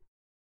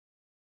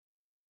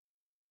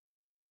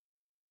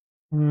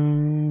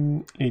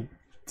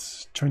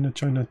 It's China,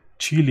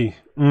 Chile.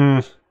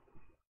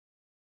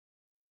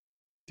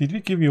 Did we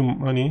give you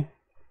money?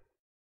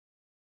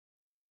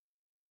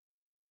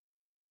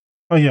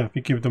 Oh yeah,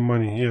 we give them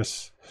money,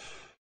 yes.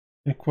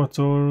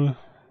 Ecuador,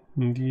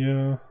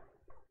 India.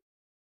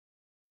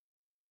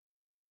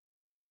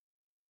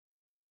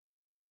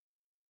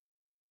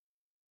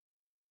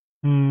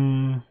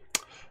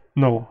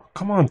 No,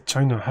 come on,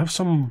 China, have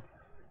some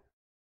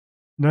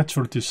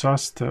natural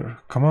disaster.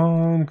 Come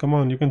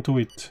on, you can do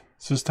it.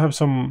 Just have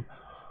some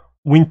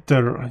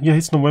winter. Yeah,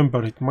 it's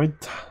November. It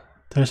might.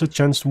 There's a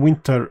chance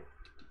winter,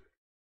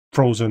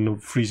 frozen or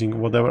freezing,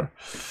 whatever.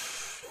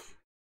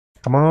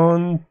 Come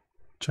on,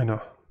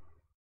 China.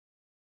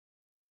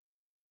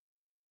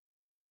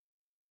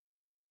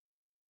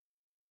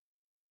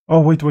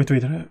 Oh wait. Was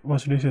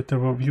it there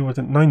were you at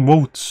 9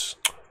 votes?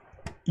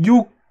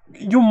 You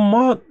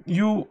mod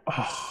you.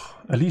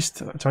 At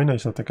least China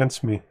is not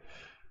against me.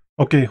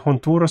 Okay,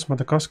 Honduras,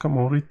 Madagascar,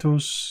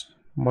 Mauritius,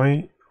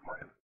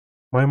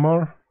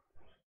 Myanmar,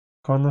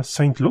 Ghana,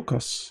 Saint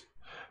Lucas,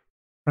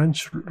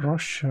 French,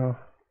 Russia.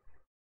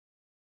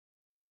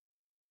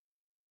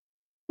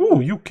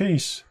 Oh,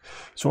 UK's.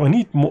 So I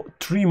need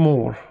 3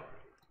 more.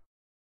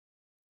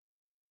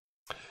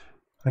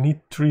 I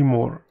need 3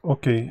 more.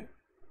 Okay,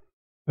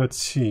 let's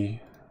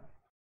see.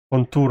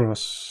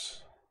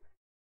 Honduras.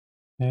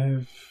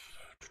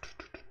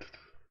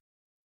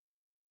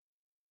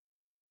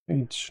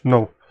 H.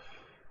 No.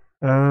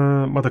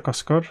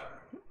 Madagascar.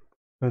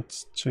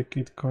 Let's check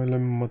it.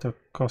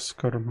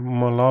 Madagascar.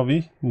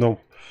 Malawi. No.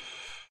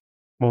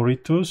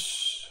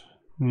 Mauritius.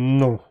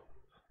 No.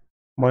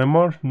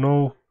 Myanmar,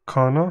 no.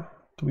 Kana.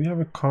 Do we have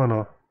a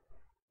Kana?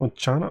 Or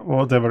China?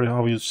 Whatever,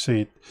 how you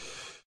say it.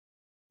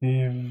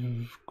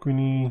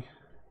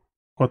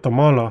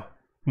 Guatemala.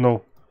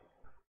 No.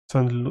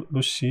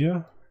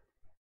 Lucia.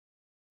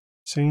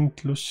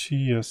 Saint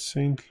Lucia.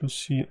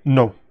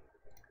 No.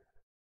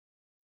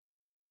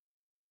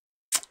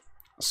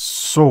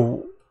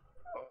 So,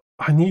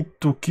 I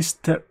need to kiss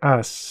their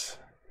ass.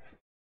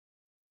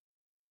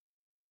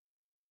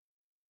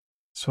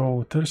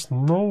 So, there's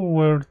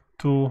nowhere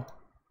to...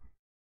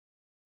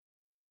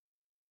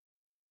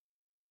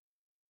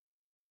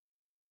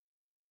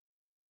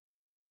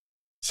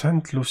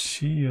 Saint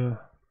Lucia.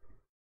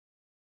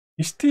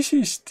 Is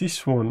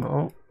this one?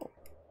 Oh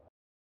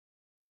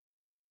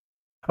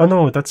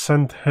no, that's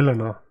Saint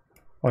Helena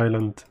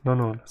Island.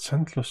 No,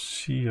 Saint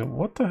Lucia.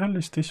 What the hell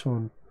is this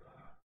one?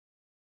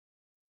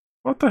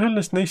 What the hell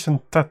is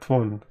nation that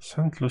one?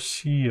 Saint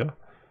Lucia.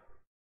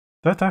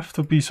 That have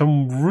to be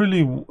some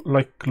really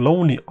like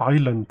lonely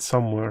island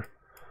somewhere.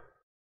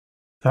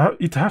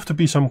 It have to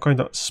be some kind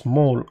of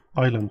small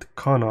island.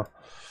 Kana,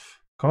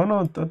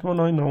 that one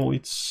I know.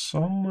 It's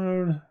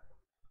somewhere.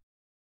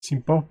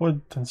 Zimbabwe,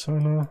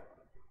 Tanzania,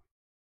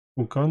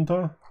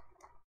 Uganda,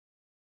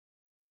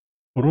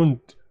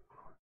 Burundi.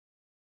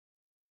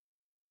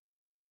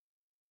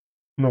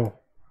 No.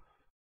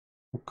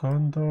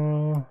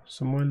 Uganda,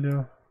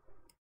 Somalia.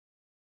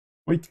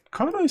 Wait,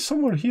 Kana is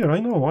somewhere here. I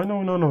know.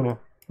 No.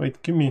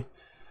 Wait, give me.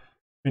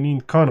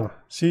 Benin, Kana.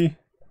 See?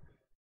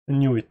 I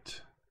knew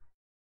it.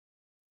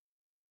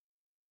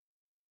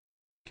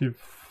 Give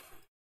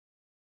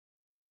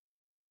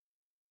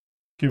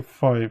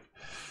 5.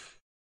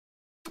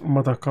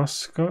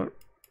 Madagascar.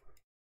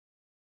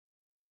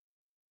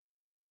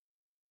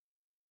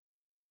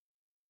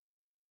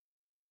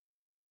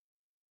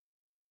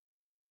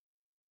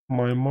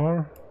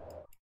 Myanmar.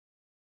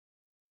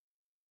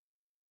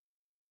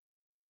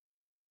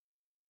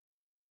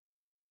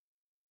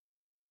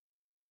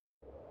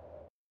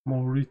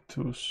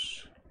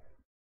 Mauritius.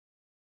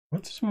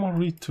 What is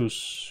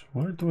Mauritius?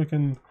 Where do I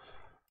get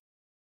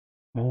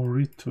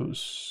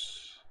Mauritius?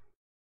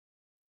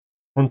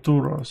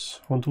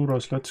 Honduras.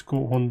 Let's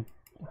go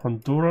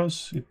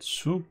Honduras. It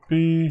should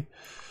be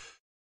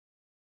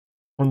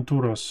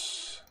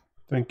Honduras.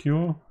 Thank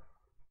you.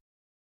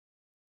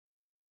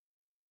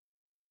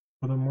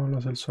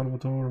 Guatemala, El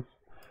Salvador.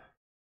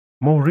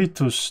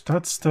 Mauritius.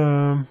 That's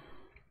the...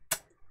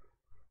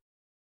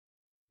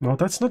 No,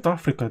 that's not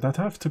Africa. That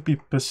have to be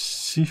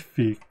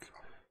Pacific.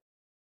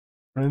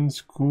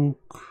 Friends,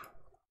 Cook,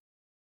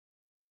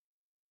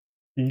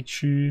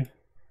 Fiji,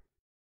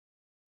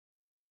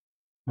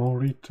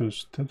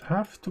 Mauritius. That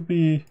have to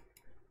be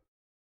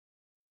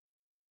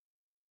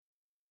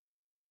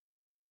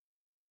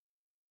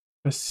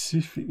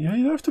Pacific. Yeah,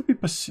 you have to be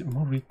Pacific.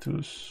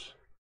 Mauritius.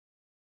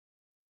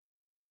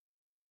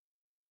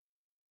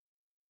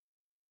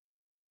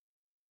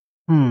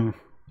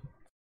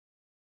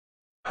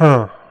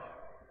 Huh.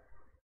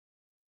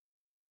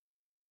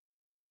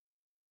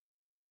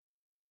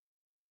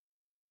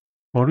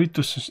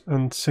 Mauritius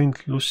and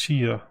Saint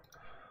Lucia.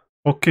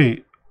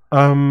 Okay.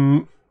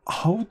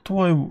 How do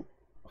I...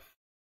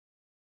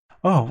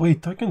 Oh,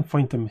 wait, I can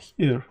find them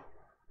here.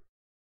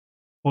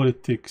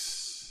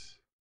 Politics.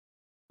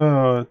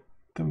 The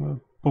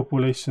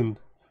population.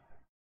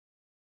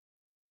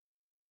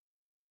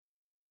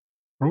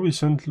 Probably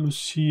Saint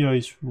Lucia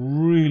is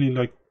really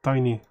like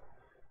tiny.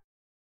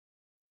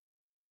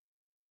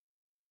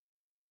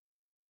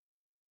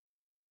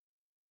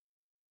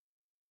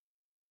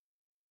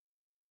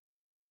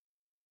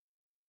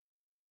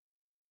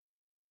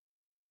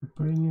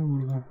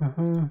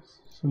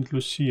 Saint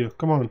Lucia,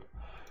 come on.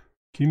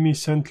 Give me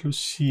Saint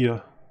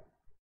Lucia.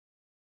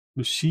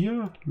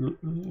 Lucia?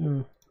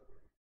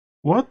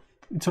 What?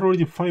 It's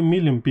already 5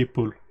 million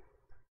people.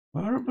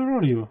 Where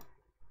are you?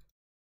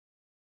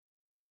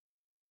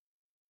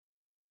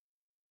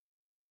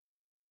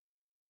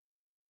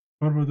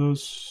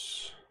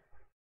 Barbados.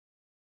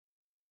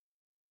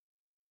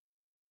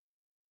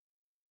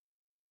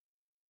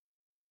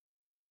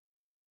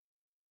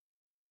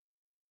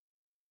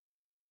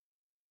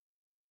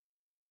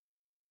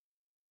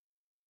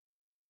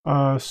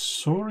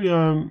 Sorry,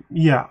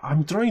 yeah,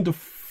 I'm trying to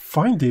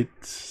find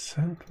it.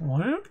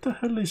 Where the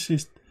hell is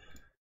it?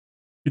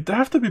 It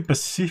have to be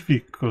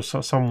Pacific or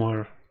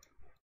somewhere.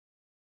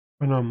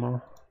 Panama.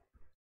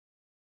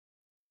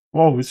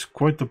 Wow, it's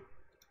quite a...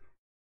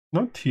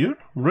 Not here?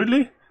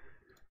 Really?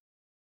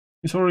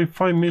 It's already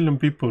 5 million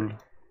people.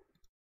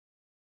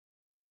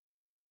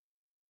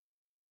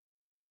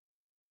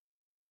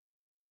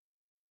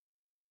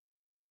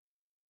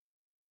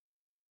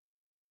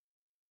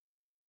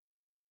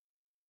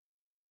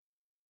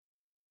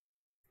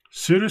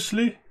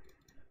 Seriously?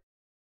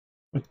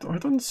 But I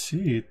don't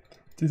see it.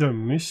 Did I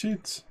miss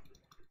it?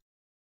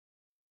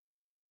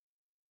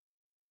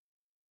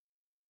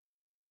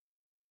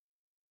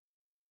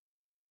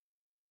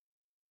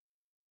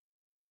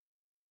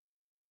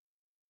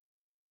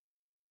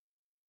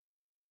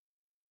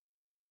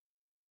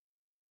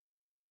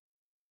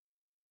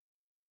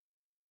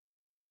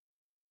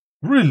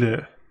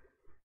 Really?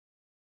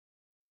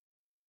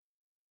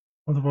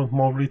 What about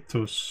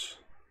Mauritius?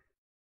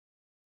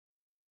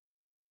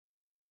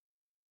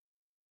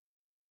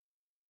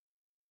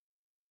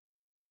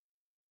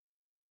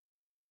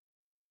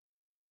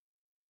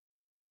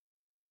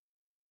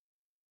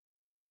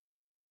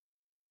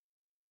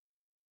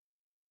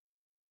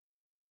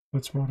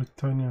 That's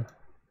Mauritania.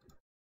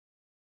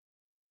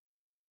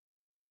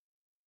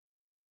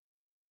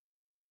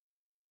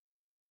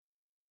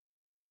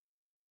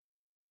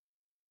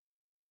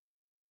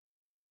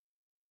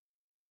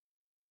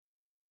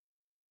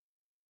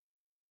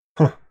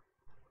 Huh.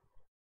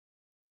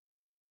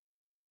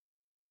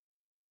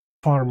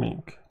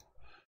 Farming.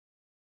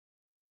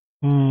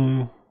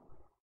 Hmm.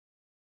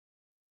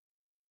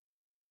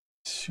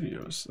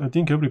 Serious. I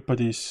think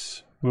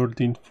everybody's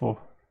world info.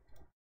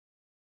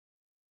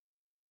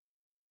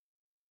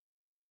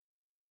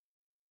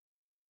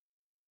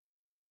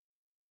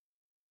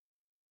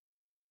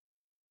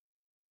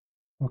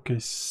 Okay,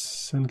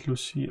 Saint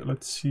Lucia.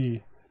 Let's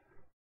see.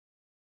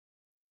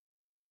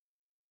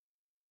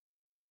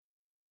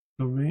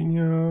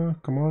 Slovenia.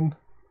 Come on.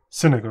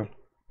 Senegal.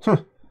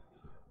 Huh.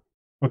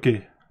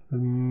 Okay.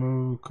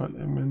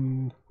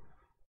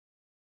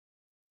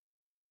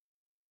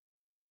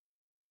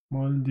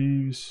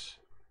 Maldives.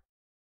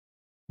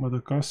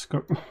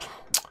 Madagascar.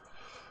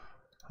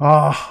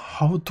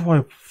 How do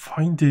I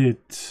find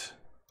it?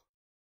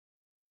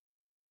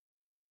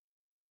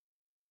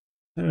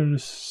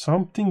 There's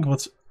something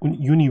what's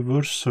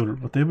universal,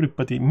 but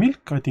everybody,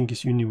 milk I think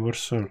is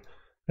universal.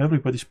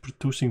 Everybody's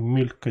producing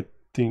milk, I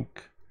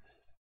think.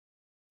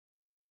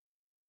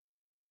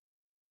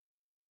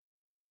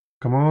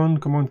 Come on,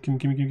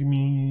 give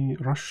me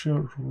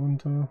Russia,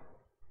 Rwanda.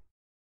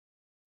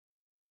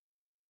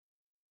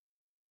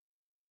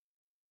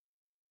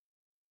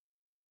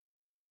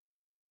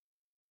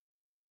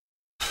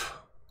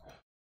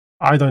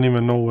 I don't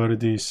even know where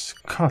it is.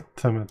 God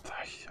damn it,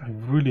 I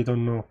really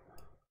don't know.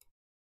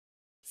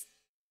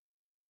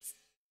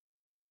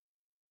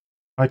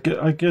 I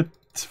get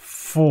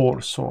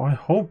 4, so I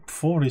hope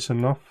 4 is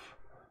enough.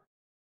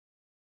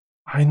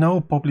 I know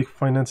public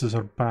finances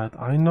are bad.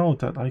 I know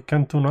that. I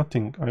can't do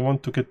nothing. I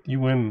want to get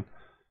UN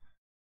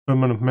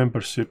permanent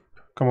membership.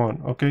 Come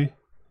on, okay?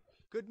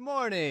 Good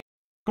morning.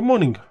 Good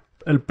morning,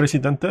 El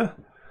Presidente.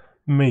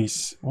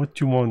 Mace, what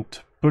you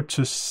want?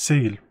 Purchase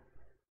sale.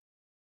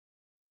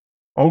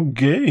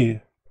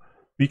 Okay,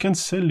 we can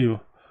sell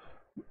you,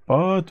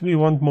 but we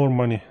want more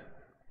money.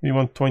 We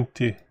want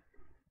 20.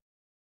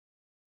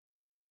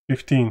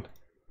 15.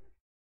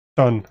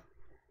 Done.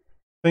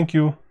 Thank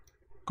you.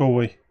 Go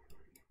away.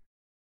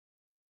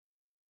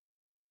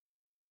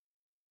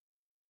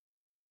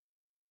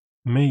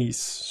 Maize.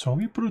 So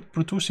we're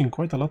producing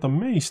quite a lot of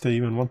maize. They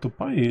even want to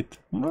buy it.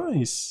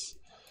 Nice.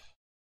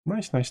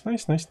 Nice.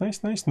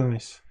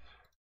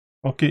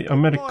 Okay, Good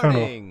Americano.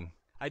 morning.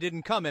 I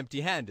didn't come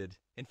empty-handed.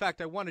 In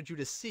fact, I wanted you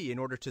to see in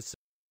order to...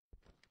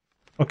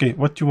 Okay,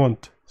 what you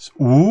want?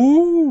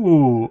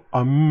 Ooh,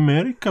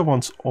 America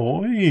wants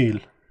oil.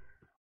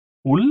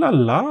 Ooh la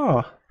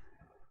la.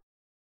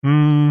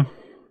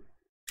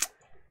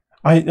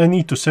 I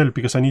need to sell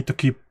because I need to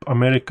keep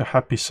America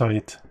happy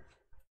side.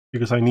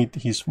 Because I need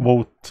his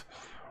vote.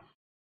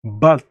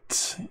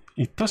 But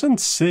it doesn't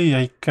say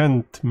I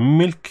can't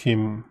milk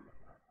him.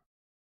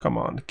 Come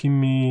on, give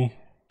me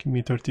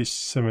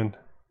 37.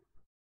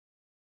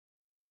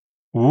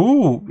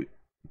 Ooh,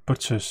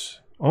 purchase.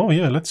 Oh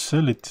yeah, let's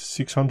sell it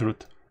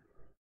 600.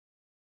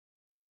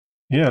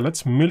 Yeah,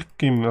 let's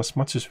milk him as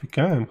much as we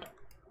can.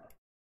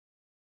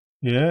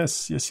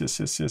 Yes.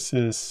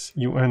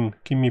 UN,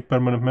 give me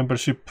permanent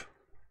membership.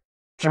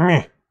 Give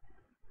me.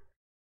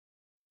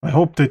 I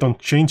hope they don't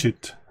change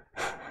it.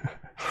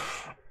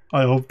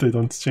 I hope they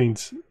don't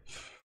change.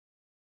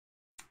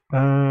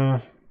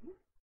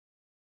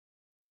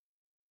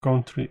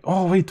 Country.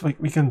 Oh wait,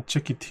 we can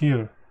check it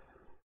here.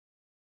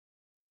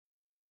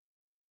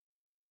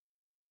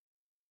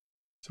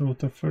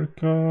 South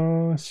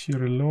Africa,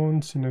 Sierra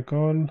Leone,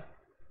 Senegal.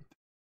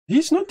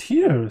 He's not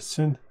here.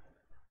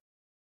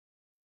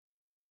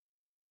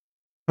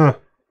 Huh.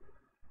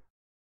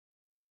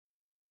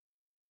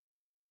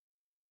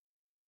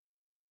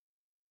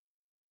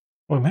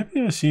 Or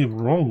maybe I see it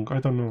wrong. I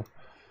don't know.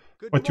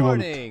 Good What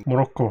morning. you want?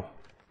 Morocco.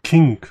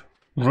 King.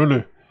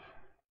 Really?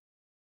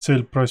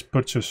 Sale price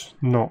purchase.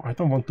 No, I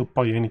don't want to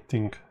buy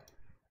anything.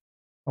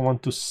 I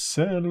want to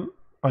sell.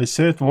 I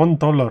said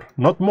 $1,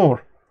 not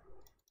more.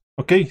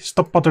 Okay,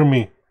 stop bothering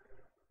me.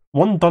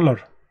 $1,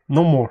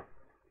 no more,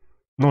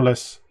 no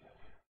less.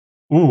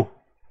 Ooh,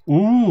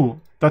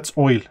 that's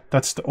oil.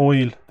 That's the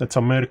oil. That's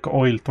America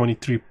oil.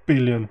 23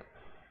 billion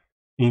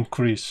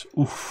increase.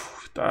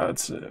 Oof,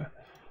 that's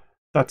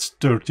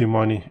dirty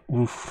money.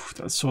 Oof,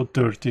 that's so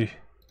dirty.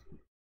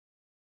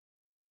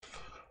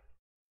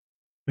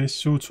 Space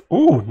suits.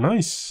 Oh,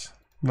 nice.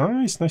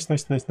 Nice.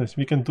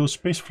 We can do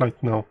space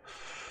flight now.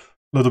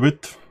 A little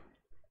bit.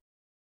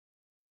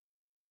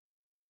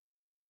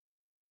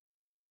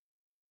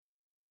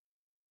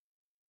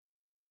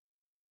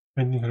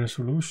 Pending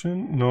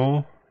resolution.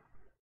 No.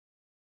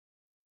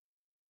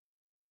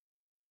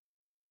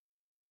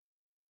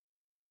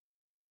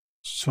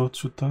 South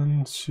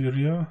Sudan,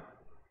 Syria.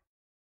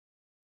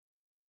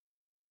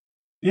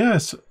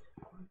 Yes,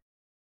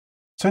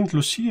 Saint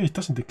Lucia, it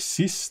doesn't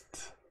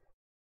exist.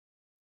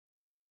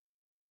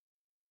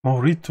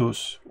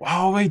 Mauritius.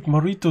 Wow, wait,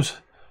 Mauritius.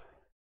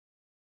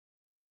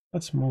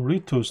 That's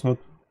Mauritius, not.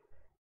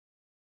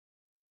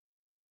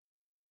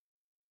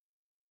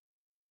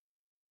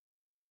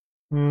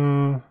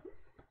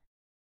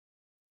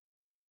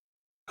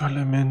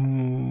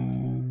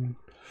 Kalemen.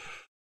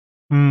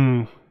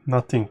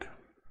 Nothing.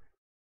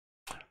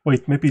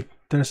 Wait, maybe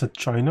there's a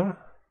China?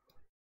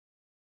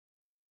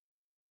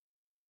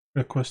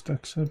 Request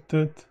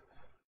accepted.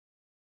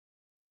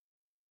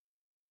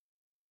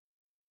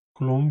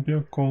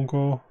 Colombia,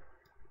 Congo.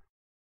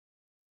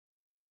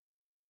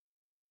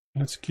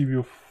 Let's give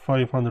you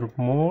 500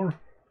 more.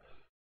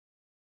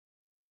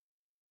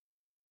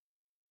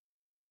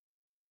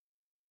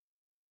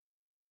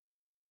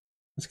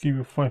 Let's give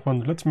you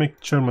 500. Let's make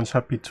Germans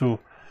happy too.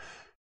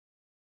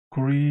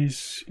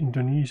 Greece,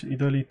 Indonesia,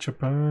 Italy,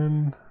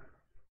 Japan.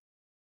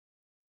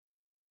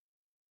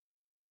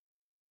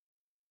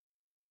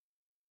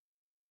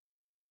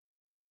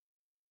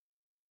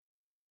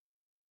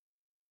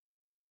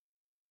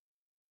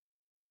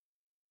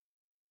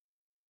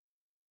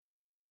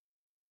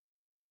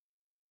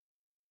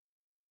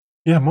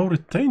 Yeah,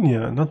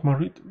 Mauritania, not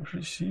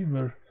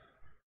receiver.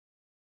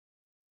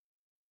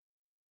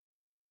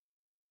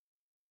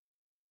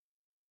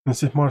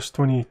 This is March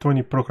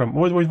 2020 program.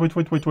 Wait,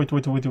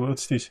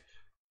 what's this?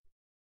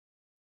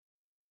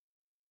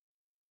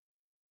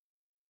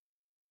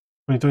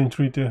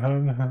 2023 they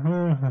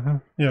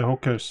have. Yeah, who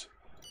cares?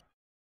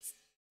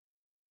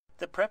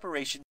 The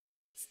preparation.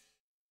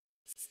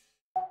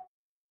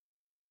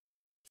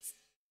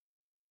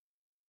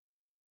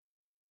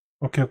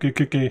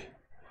 Okay.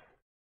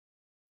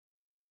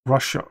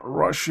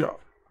 Russia.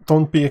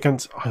 Don't be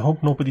against. I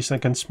hope nobody's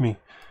against me.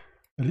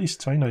 At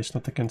least China is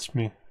not against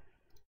me.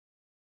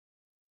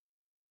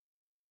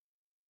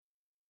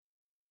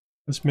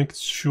 Let's make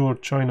sure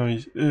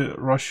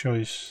Russia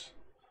is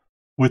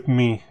with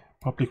me.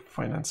 Public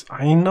finance.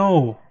 I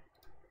know.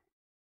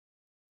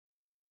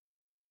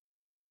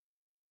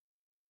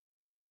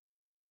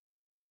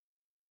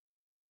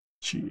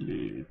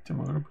 Chile,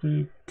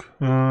 Democratic.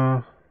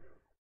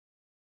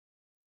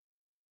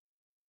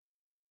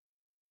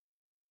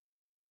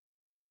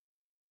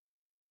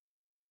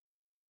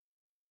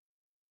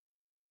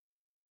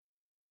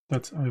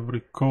 That's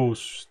Ivory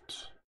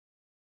Coast.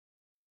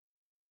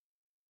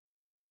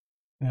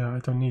 Yeah, I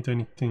don't need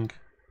anything.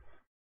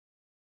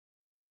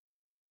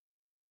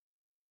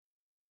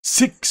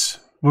 6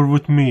 were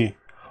with me.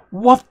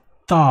 What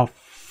the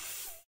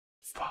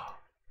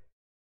fuck?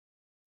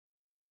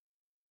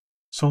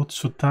 South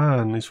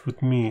Sudan is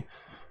with me.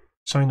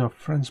 China,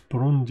 France,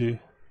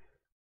 Burundi.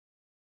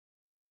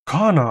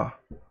 Ghana.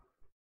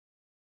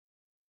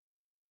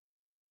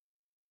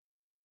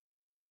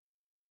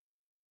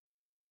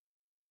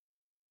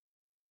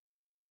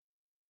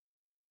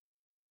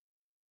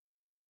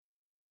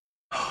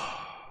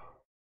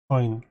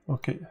 Fine,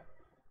 okay.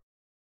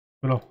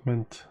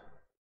 Development.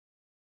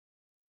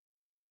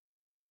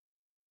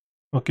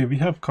 Okay, we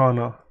have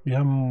Ghana. We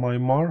have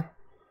Myanmar.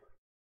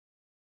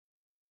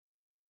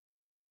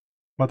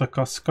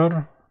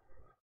 Madagascar.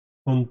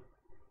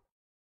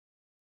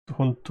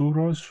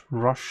 Honduras.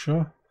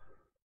 Russia.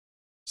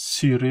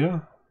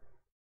 Syria.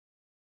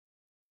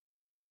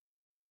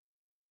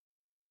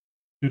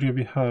 Syria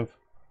we have.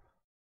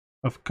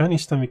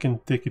 Afghanistan we can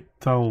take it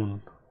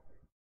down.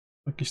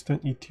 Pakistan,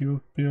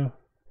 Ethiopia.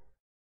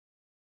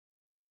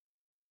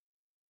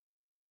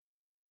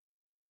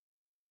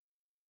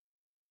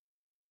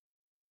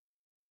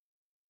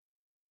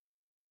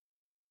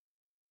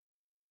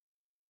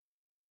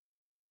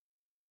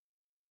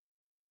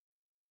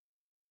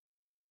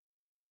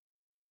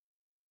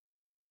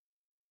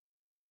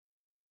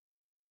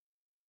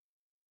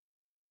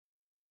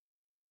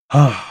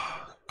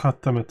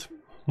 God damn it.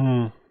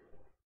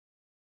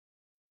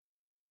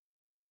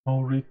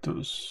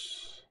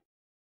 Mauritius.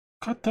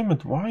 God damn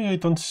it, why I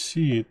don't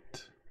see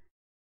it?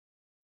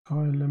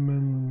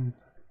 Element.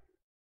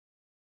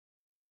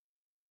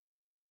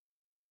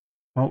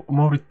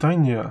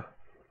 Mauritania.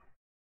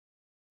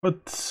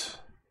 But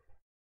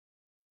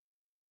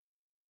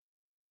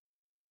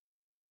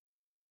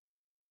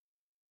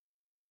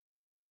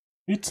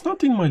it's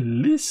not in my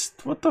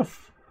list. What the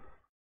f?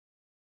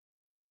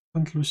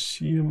 St.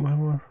 Lucia,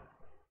 Myanmar.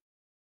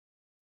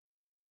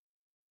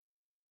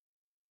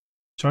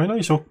 China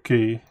is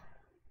okay.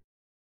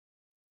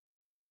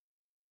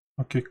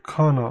 Okay,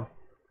 Ghana.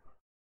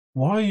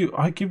 Why you?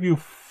 I give you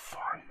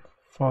 5.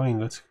 Fine,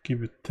 let's give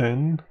you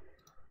 10.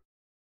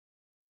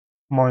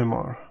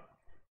 Myanmar.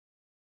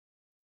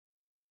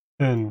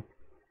 10.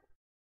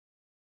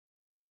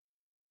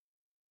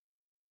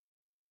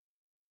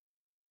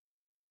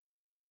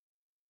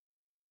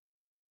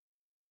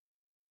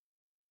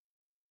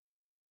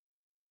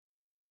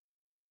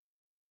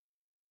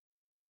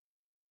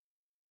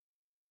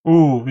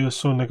 Oh, we are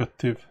so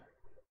negative.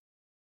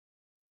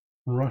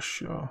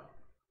 Russia.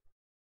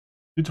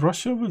 With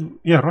Russia?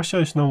 Yeah, Russia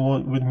is now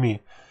with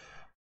me.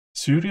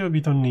 Syria,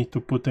 we don't need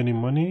to put any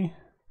money.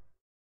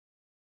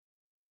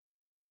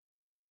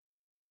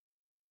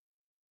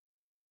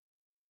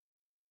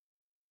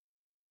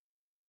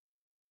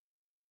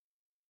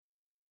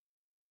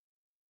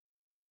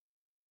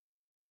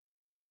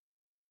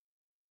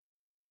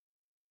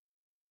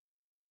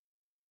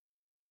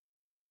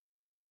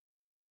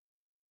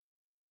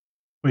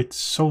 Wait,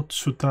 South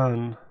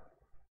Sudan.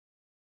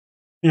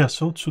 Yeah,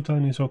 South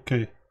Sudan is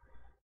okay.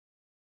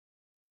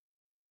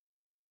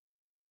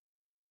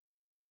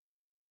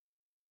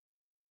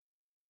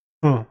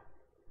 Huh.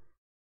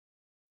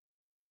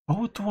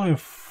 How do I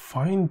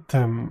find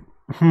them?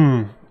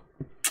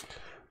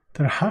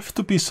 There have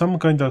to be some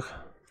kind of...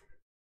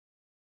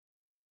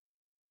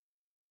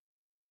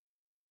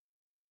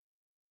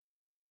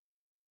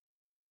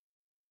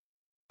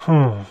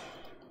 Huh.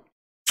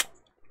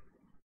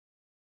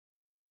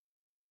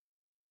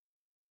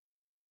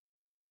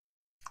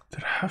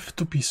 There have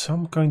to be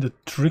some kind of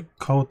trick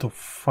how to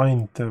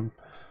find them.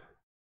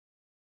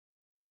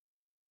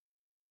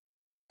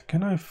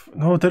 Can I...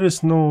 No, there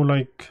is no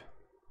like...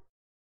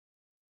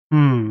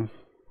 How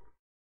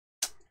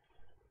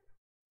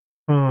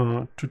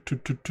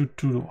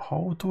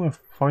do I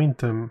find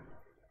them?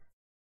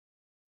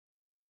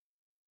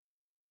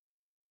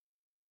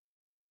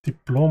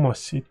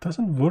 Diplomacy, it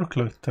doesn't work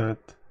like that.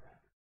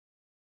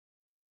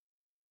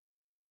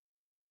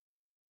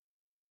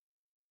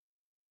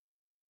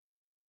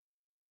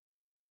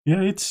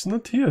 Yeah, it's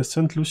not here.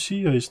 St.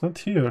 Lucia is not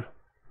here.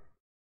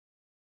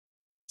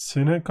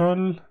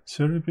 Senegal,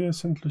 Serbia,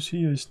 St.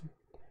 Lucia is...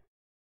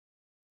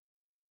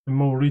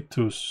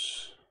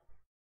 Mauritius.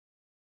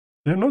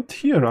 They're not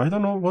here. I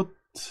don't know what...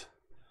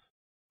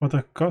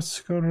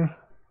 Madagascar...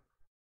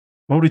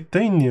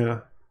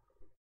 Mauritania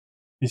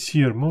is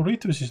here.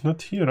 Mauritius is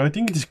not here. I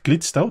think it is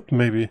glitched out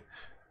maybe.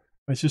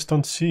 I just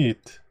don't see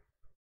it.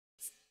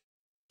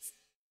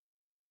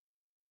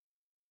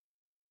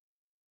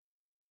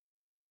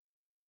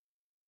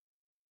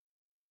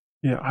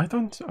 Yeah, I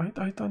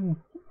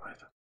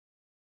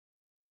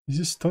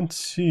just don't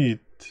see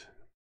it.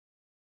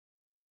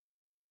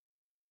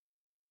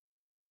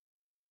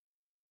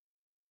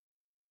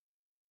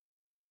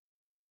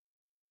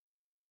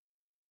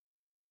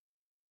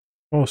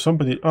 Oh,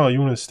 somebody... Ah,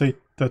 United States.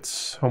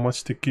 That's how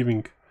much they're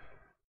giving.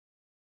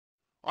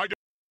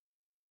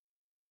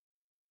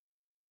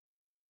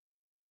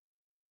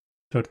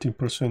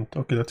 13%.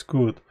 Okay, that's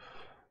good.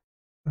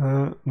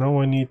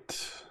 Now I need...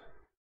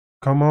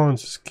 Come on,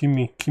 just give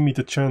me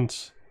the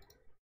chance.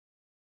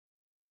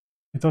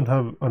 I don't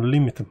have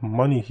unlimited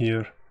money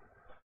here.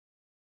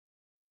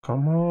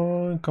 Come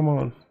on, come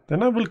on.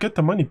 Then I will get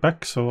the money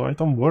back, so I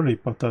don't worry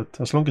about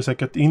that. As long as I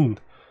get in.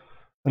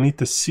 I need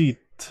the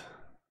seat.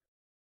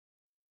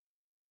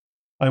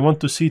 I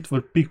want to seat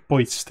for big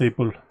boys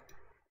stable.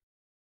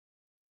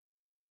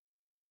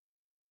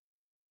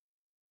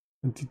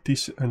 And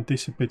this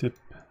anticipated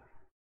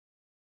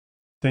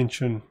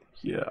tension.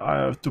 Yeah, I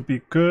have to be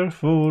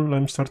careful.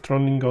 I'm start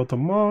running out of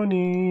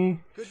money.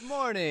 Good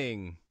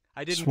morning.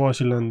 I didn't...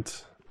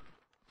 Swaziland.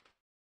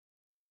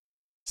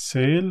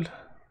 Sail.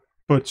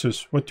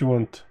 Purchase. What do you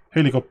want?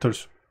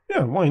 Helicopters.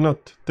 Yeah, why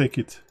not? Take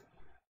it.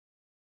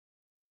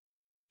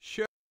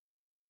 Sure.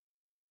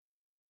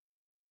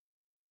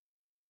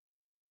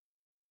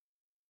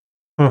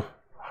 Huh.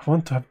 I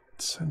want to have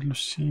St.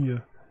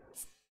 Lucia.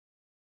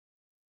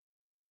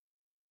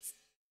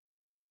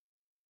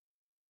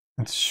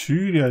 And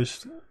Syria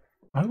is...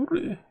 I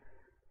already...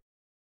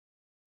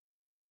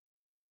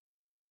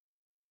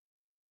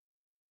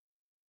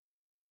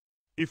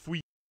 If we...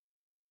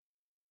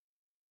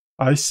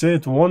 I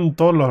said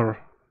 $1.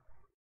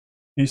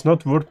 He's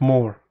not worth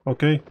more,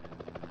 okay?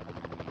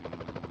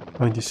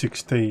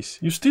 96 days.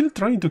 You're still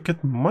trying to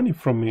get money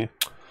from me.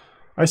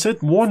 I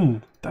said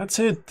 1. That's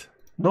it.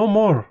 No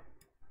more.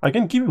 I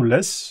can give you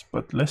less,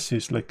 but less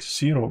is like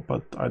 0,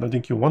 but I don't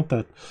think you want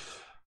that.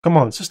 Come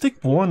on, just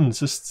take 1,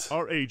 just...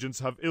 Our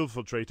agents have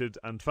infiltrated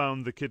and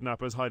found the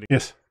kidnappers hiding.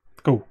 Yes.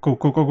 Go, go,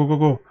 go, go, go, go,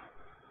 go.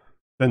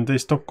 Then they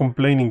stop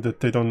complaining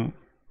that I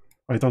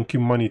don't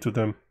give money to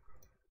them.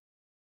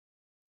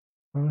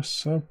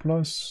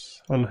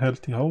 Surplus,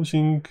 unhealthy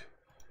housing.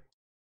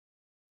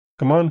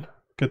 Come on,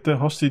 get the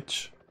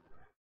hostage.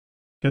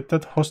 Get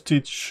that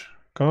hostage.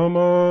 Come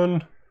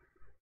on.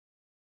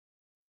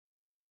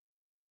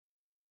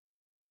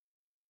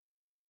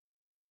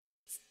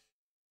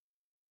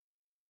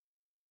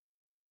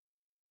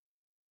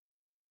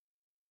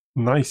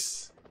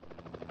 Nice.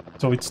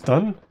 So it's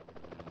done.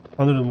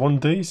 101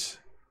 days.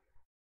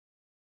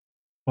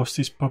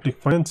 Hostage public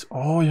finance.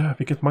 Oh yeah,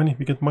 we get money,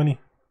 we get money.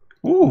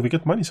 Ooh, we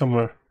get money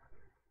somewhere.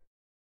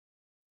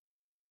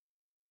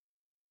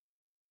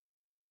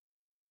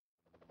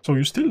 So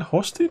you still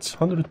hostage?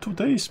 102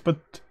 days,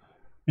 but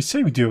we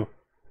saved you.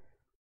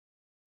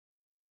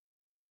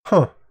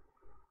 Huh.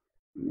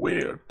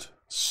 Weird.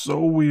 So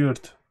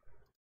weird.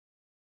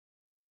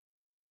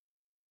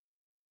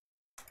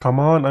 Come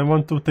on, I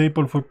want to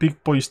table for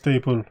big boys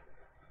table.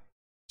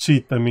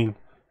 Seat, I mean.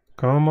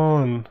 Come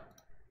on.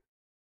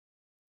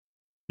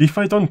 If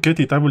I don't get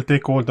it, I will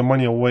take all the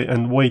money away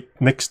and wait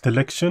next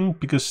election,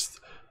 because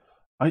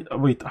I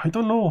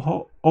don't know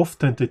how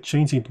often they're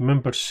changing the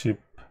membership.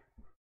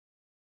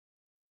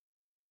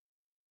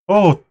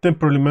 Oh,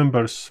 temporary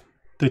members,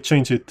 they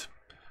change it.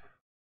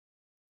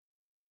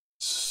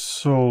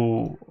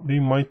 So we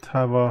might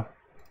have a...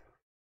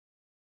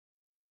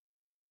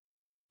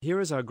 Here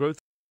is our growth.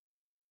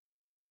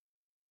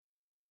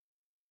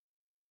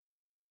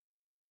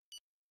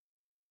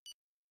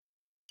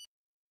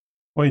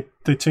 Wait,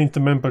 they changed the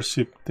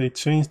membership. They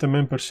changed the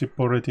membership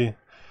already.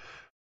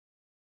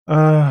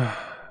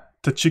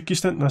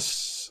 Tajikistan,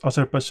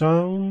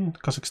 Azerbaijan,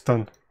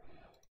 Kazakhstan.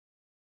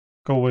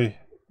 Go away.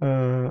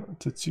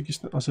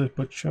 Tajikistan,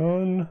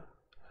 Azerbaijan.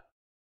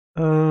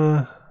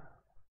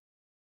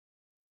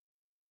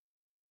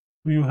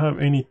 Do you have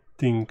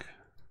anything?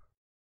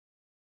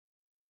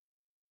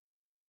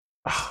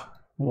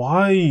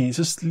 Why?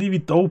 Just leave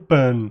it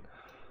open.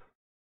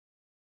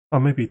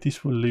 Maybe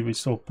this will leave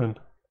it open.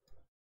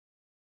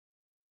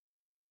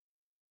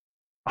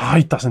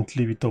 It doesn't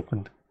leave it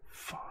open.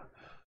 Fuck.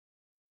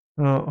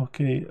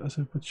 Okay,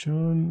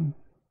 Azerbaijan.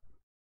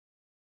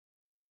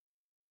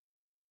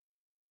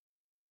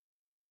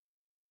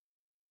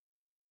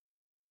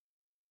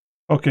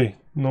 Okay,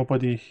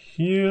 nobody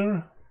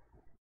here.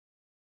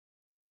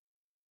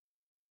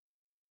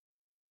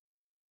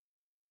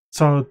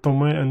 Sao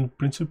Tome and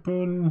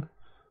Principe.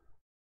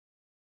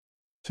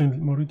 Saint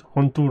Moritz,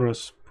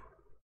 Honduras.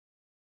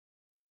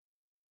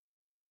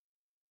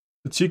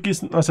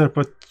 Tajikistan,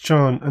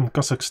 Azerbaijan, and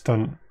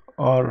Kazakhstan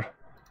are,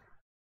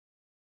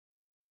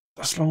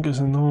 as long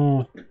as I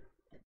know,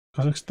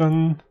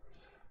 Kazakhstan,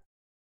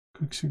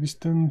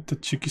 Kyrgyzstan,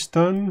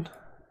 Tajikistan,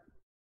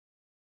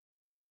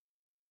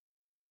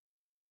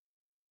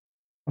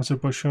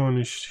 Azerbaijan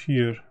is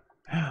here.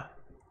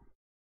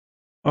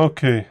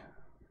 Okay,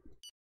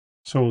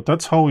 so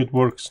that's how it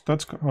works.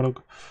 That's how.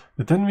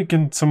 But then we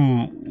get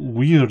some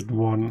weird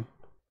one.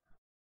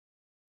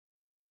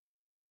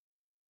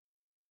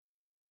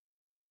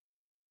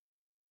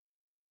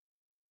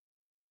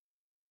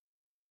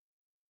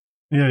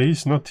 Yeah,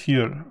 he's not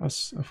here.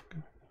 As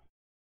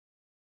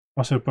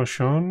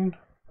Azerbaijan,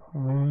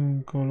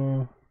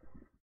 Angola.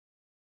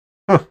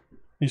 Huh,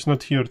 he's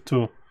not here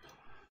too.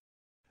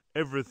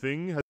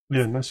 Everything has...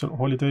 Yeah, national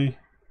holiday.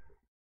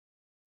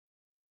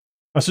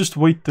 I just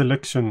wait the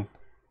election.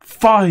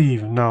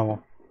 5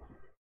 now.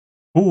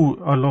 Oh,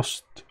 I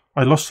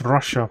lost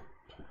Russia.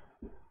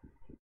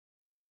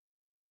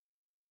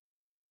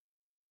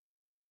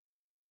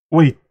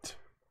 Wait.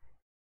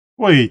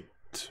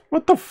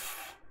 What the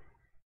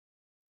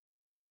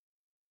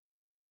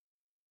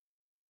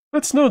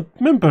That's not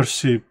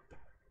membership.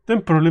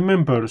 Temporary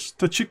members.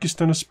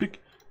 Tajikistan speak.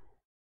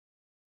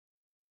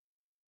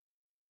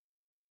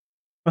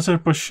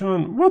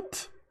 Azerbaijan.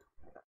 What?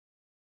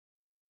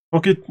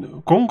 Okay,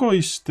 Congo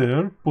is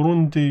there.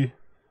 Burundi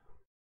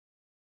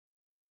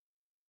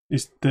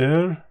is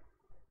there.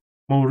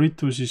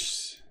 Mauritius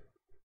is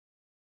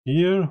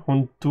here.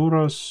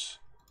 Honduras.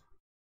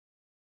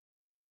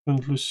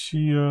 St.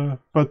 Lucia.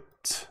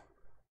 But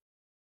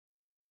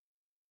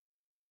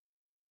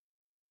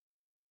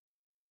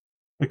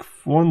like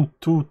 1,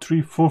 2,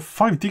 3, 4,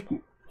 5.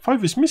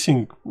 5 is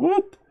missing.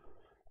 What?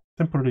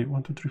 Temporary.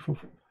 1, 2, 3, 4.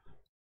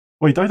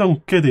 Wait, I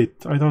don't get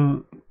it. I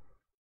don't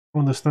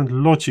understand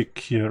logic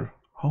here.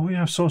 How we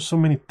have so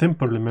many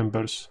temporary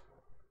members?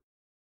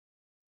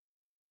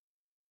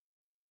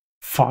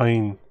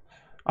 Fine.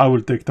 I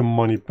will take the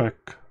money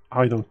back.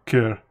 I don't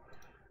care.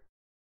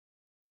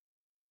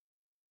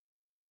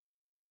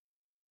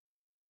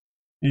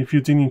 If you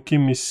didn't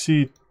give me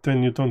seat,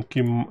 then you don't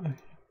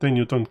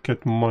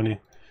get money.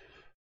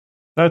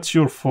 That's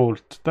your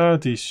fault.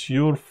 That is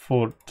your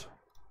fault.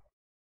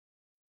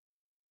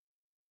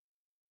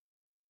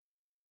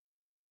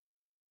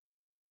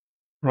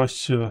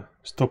 Russia,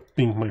 stop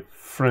being my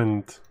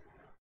friend.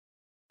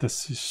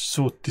 This is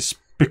so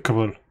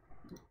despicable.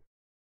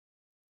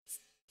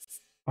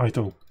 I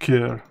don't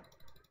care.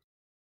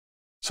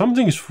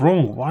 Something is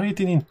wrong. Why it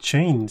didn't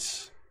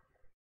change?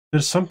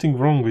 There's something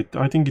wrong with...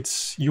 I think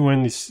it's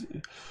UN is...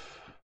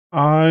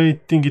 I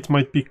think it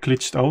might be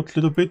glitched out a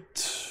little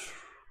bit.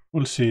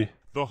 We'll see.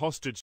 The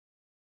hostage.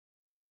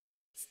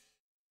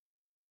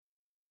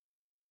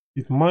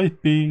 It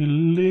might be a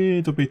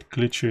little bit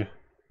glitchy.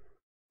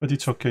 But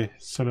it's okay.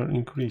 Salary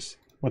increase.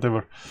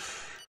 Whatever.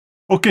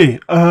 Okay.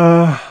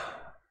 I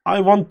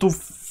want to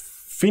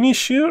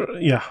finish here.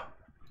 Yeah.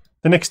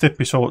 The next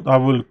episode I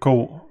will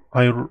go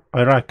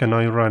Iraq and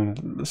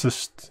Iran.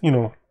 Just, you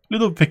know,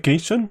 little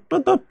vacation.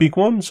 Not a big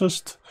one.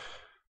 Just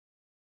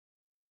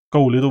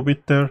go a little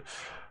bit there.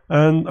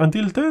 And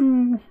until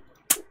then,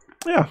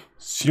 yeah.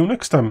 See you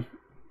next time.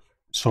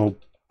 So,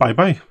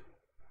 bye-bye.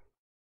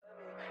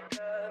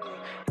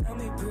 Tell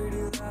me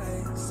pretty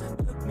lies,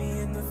 look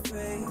me in the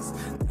face,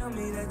 tell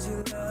me that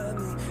you love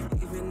me,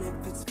 even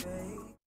if it's fake.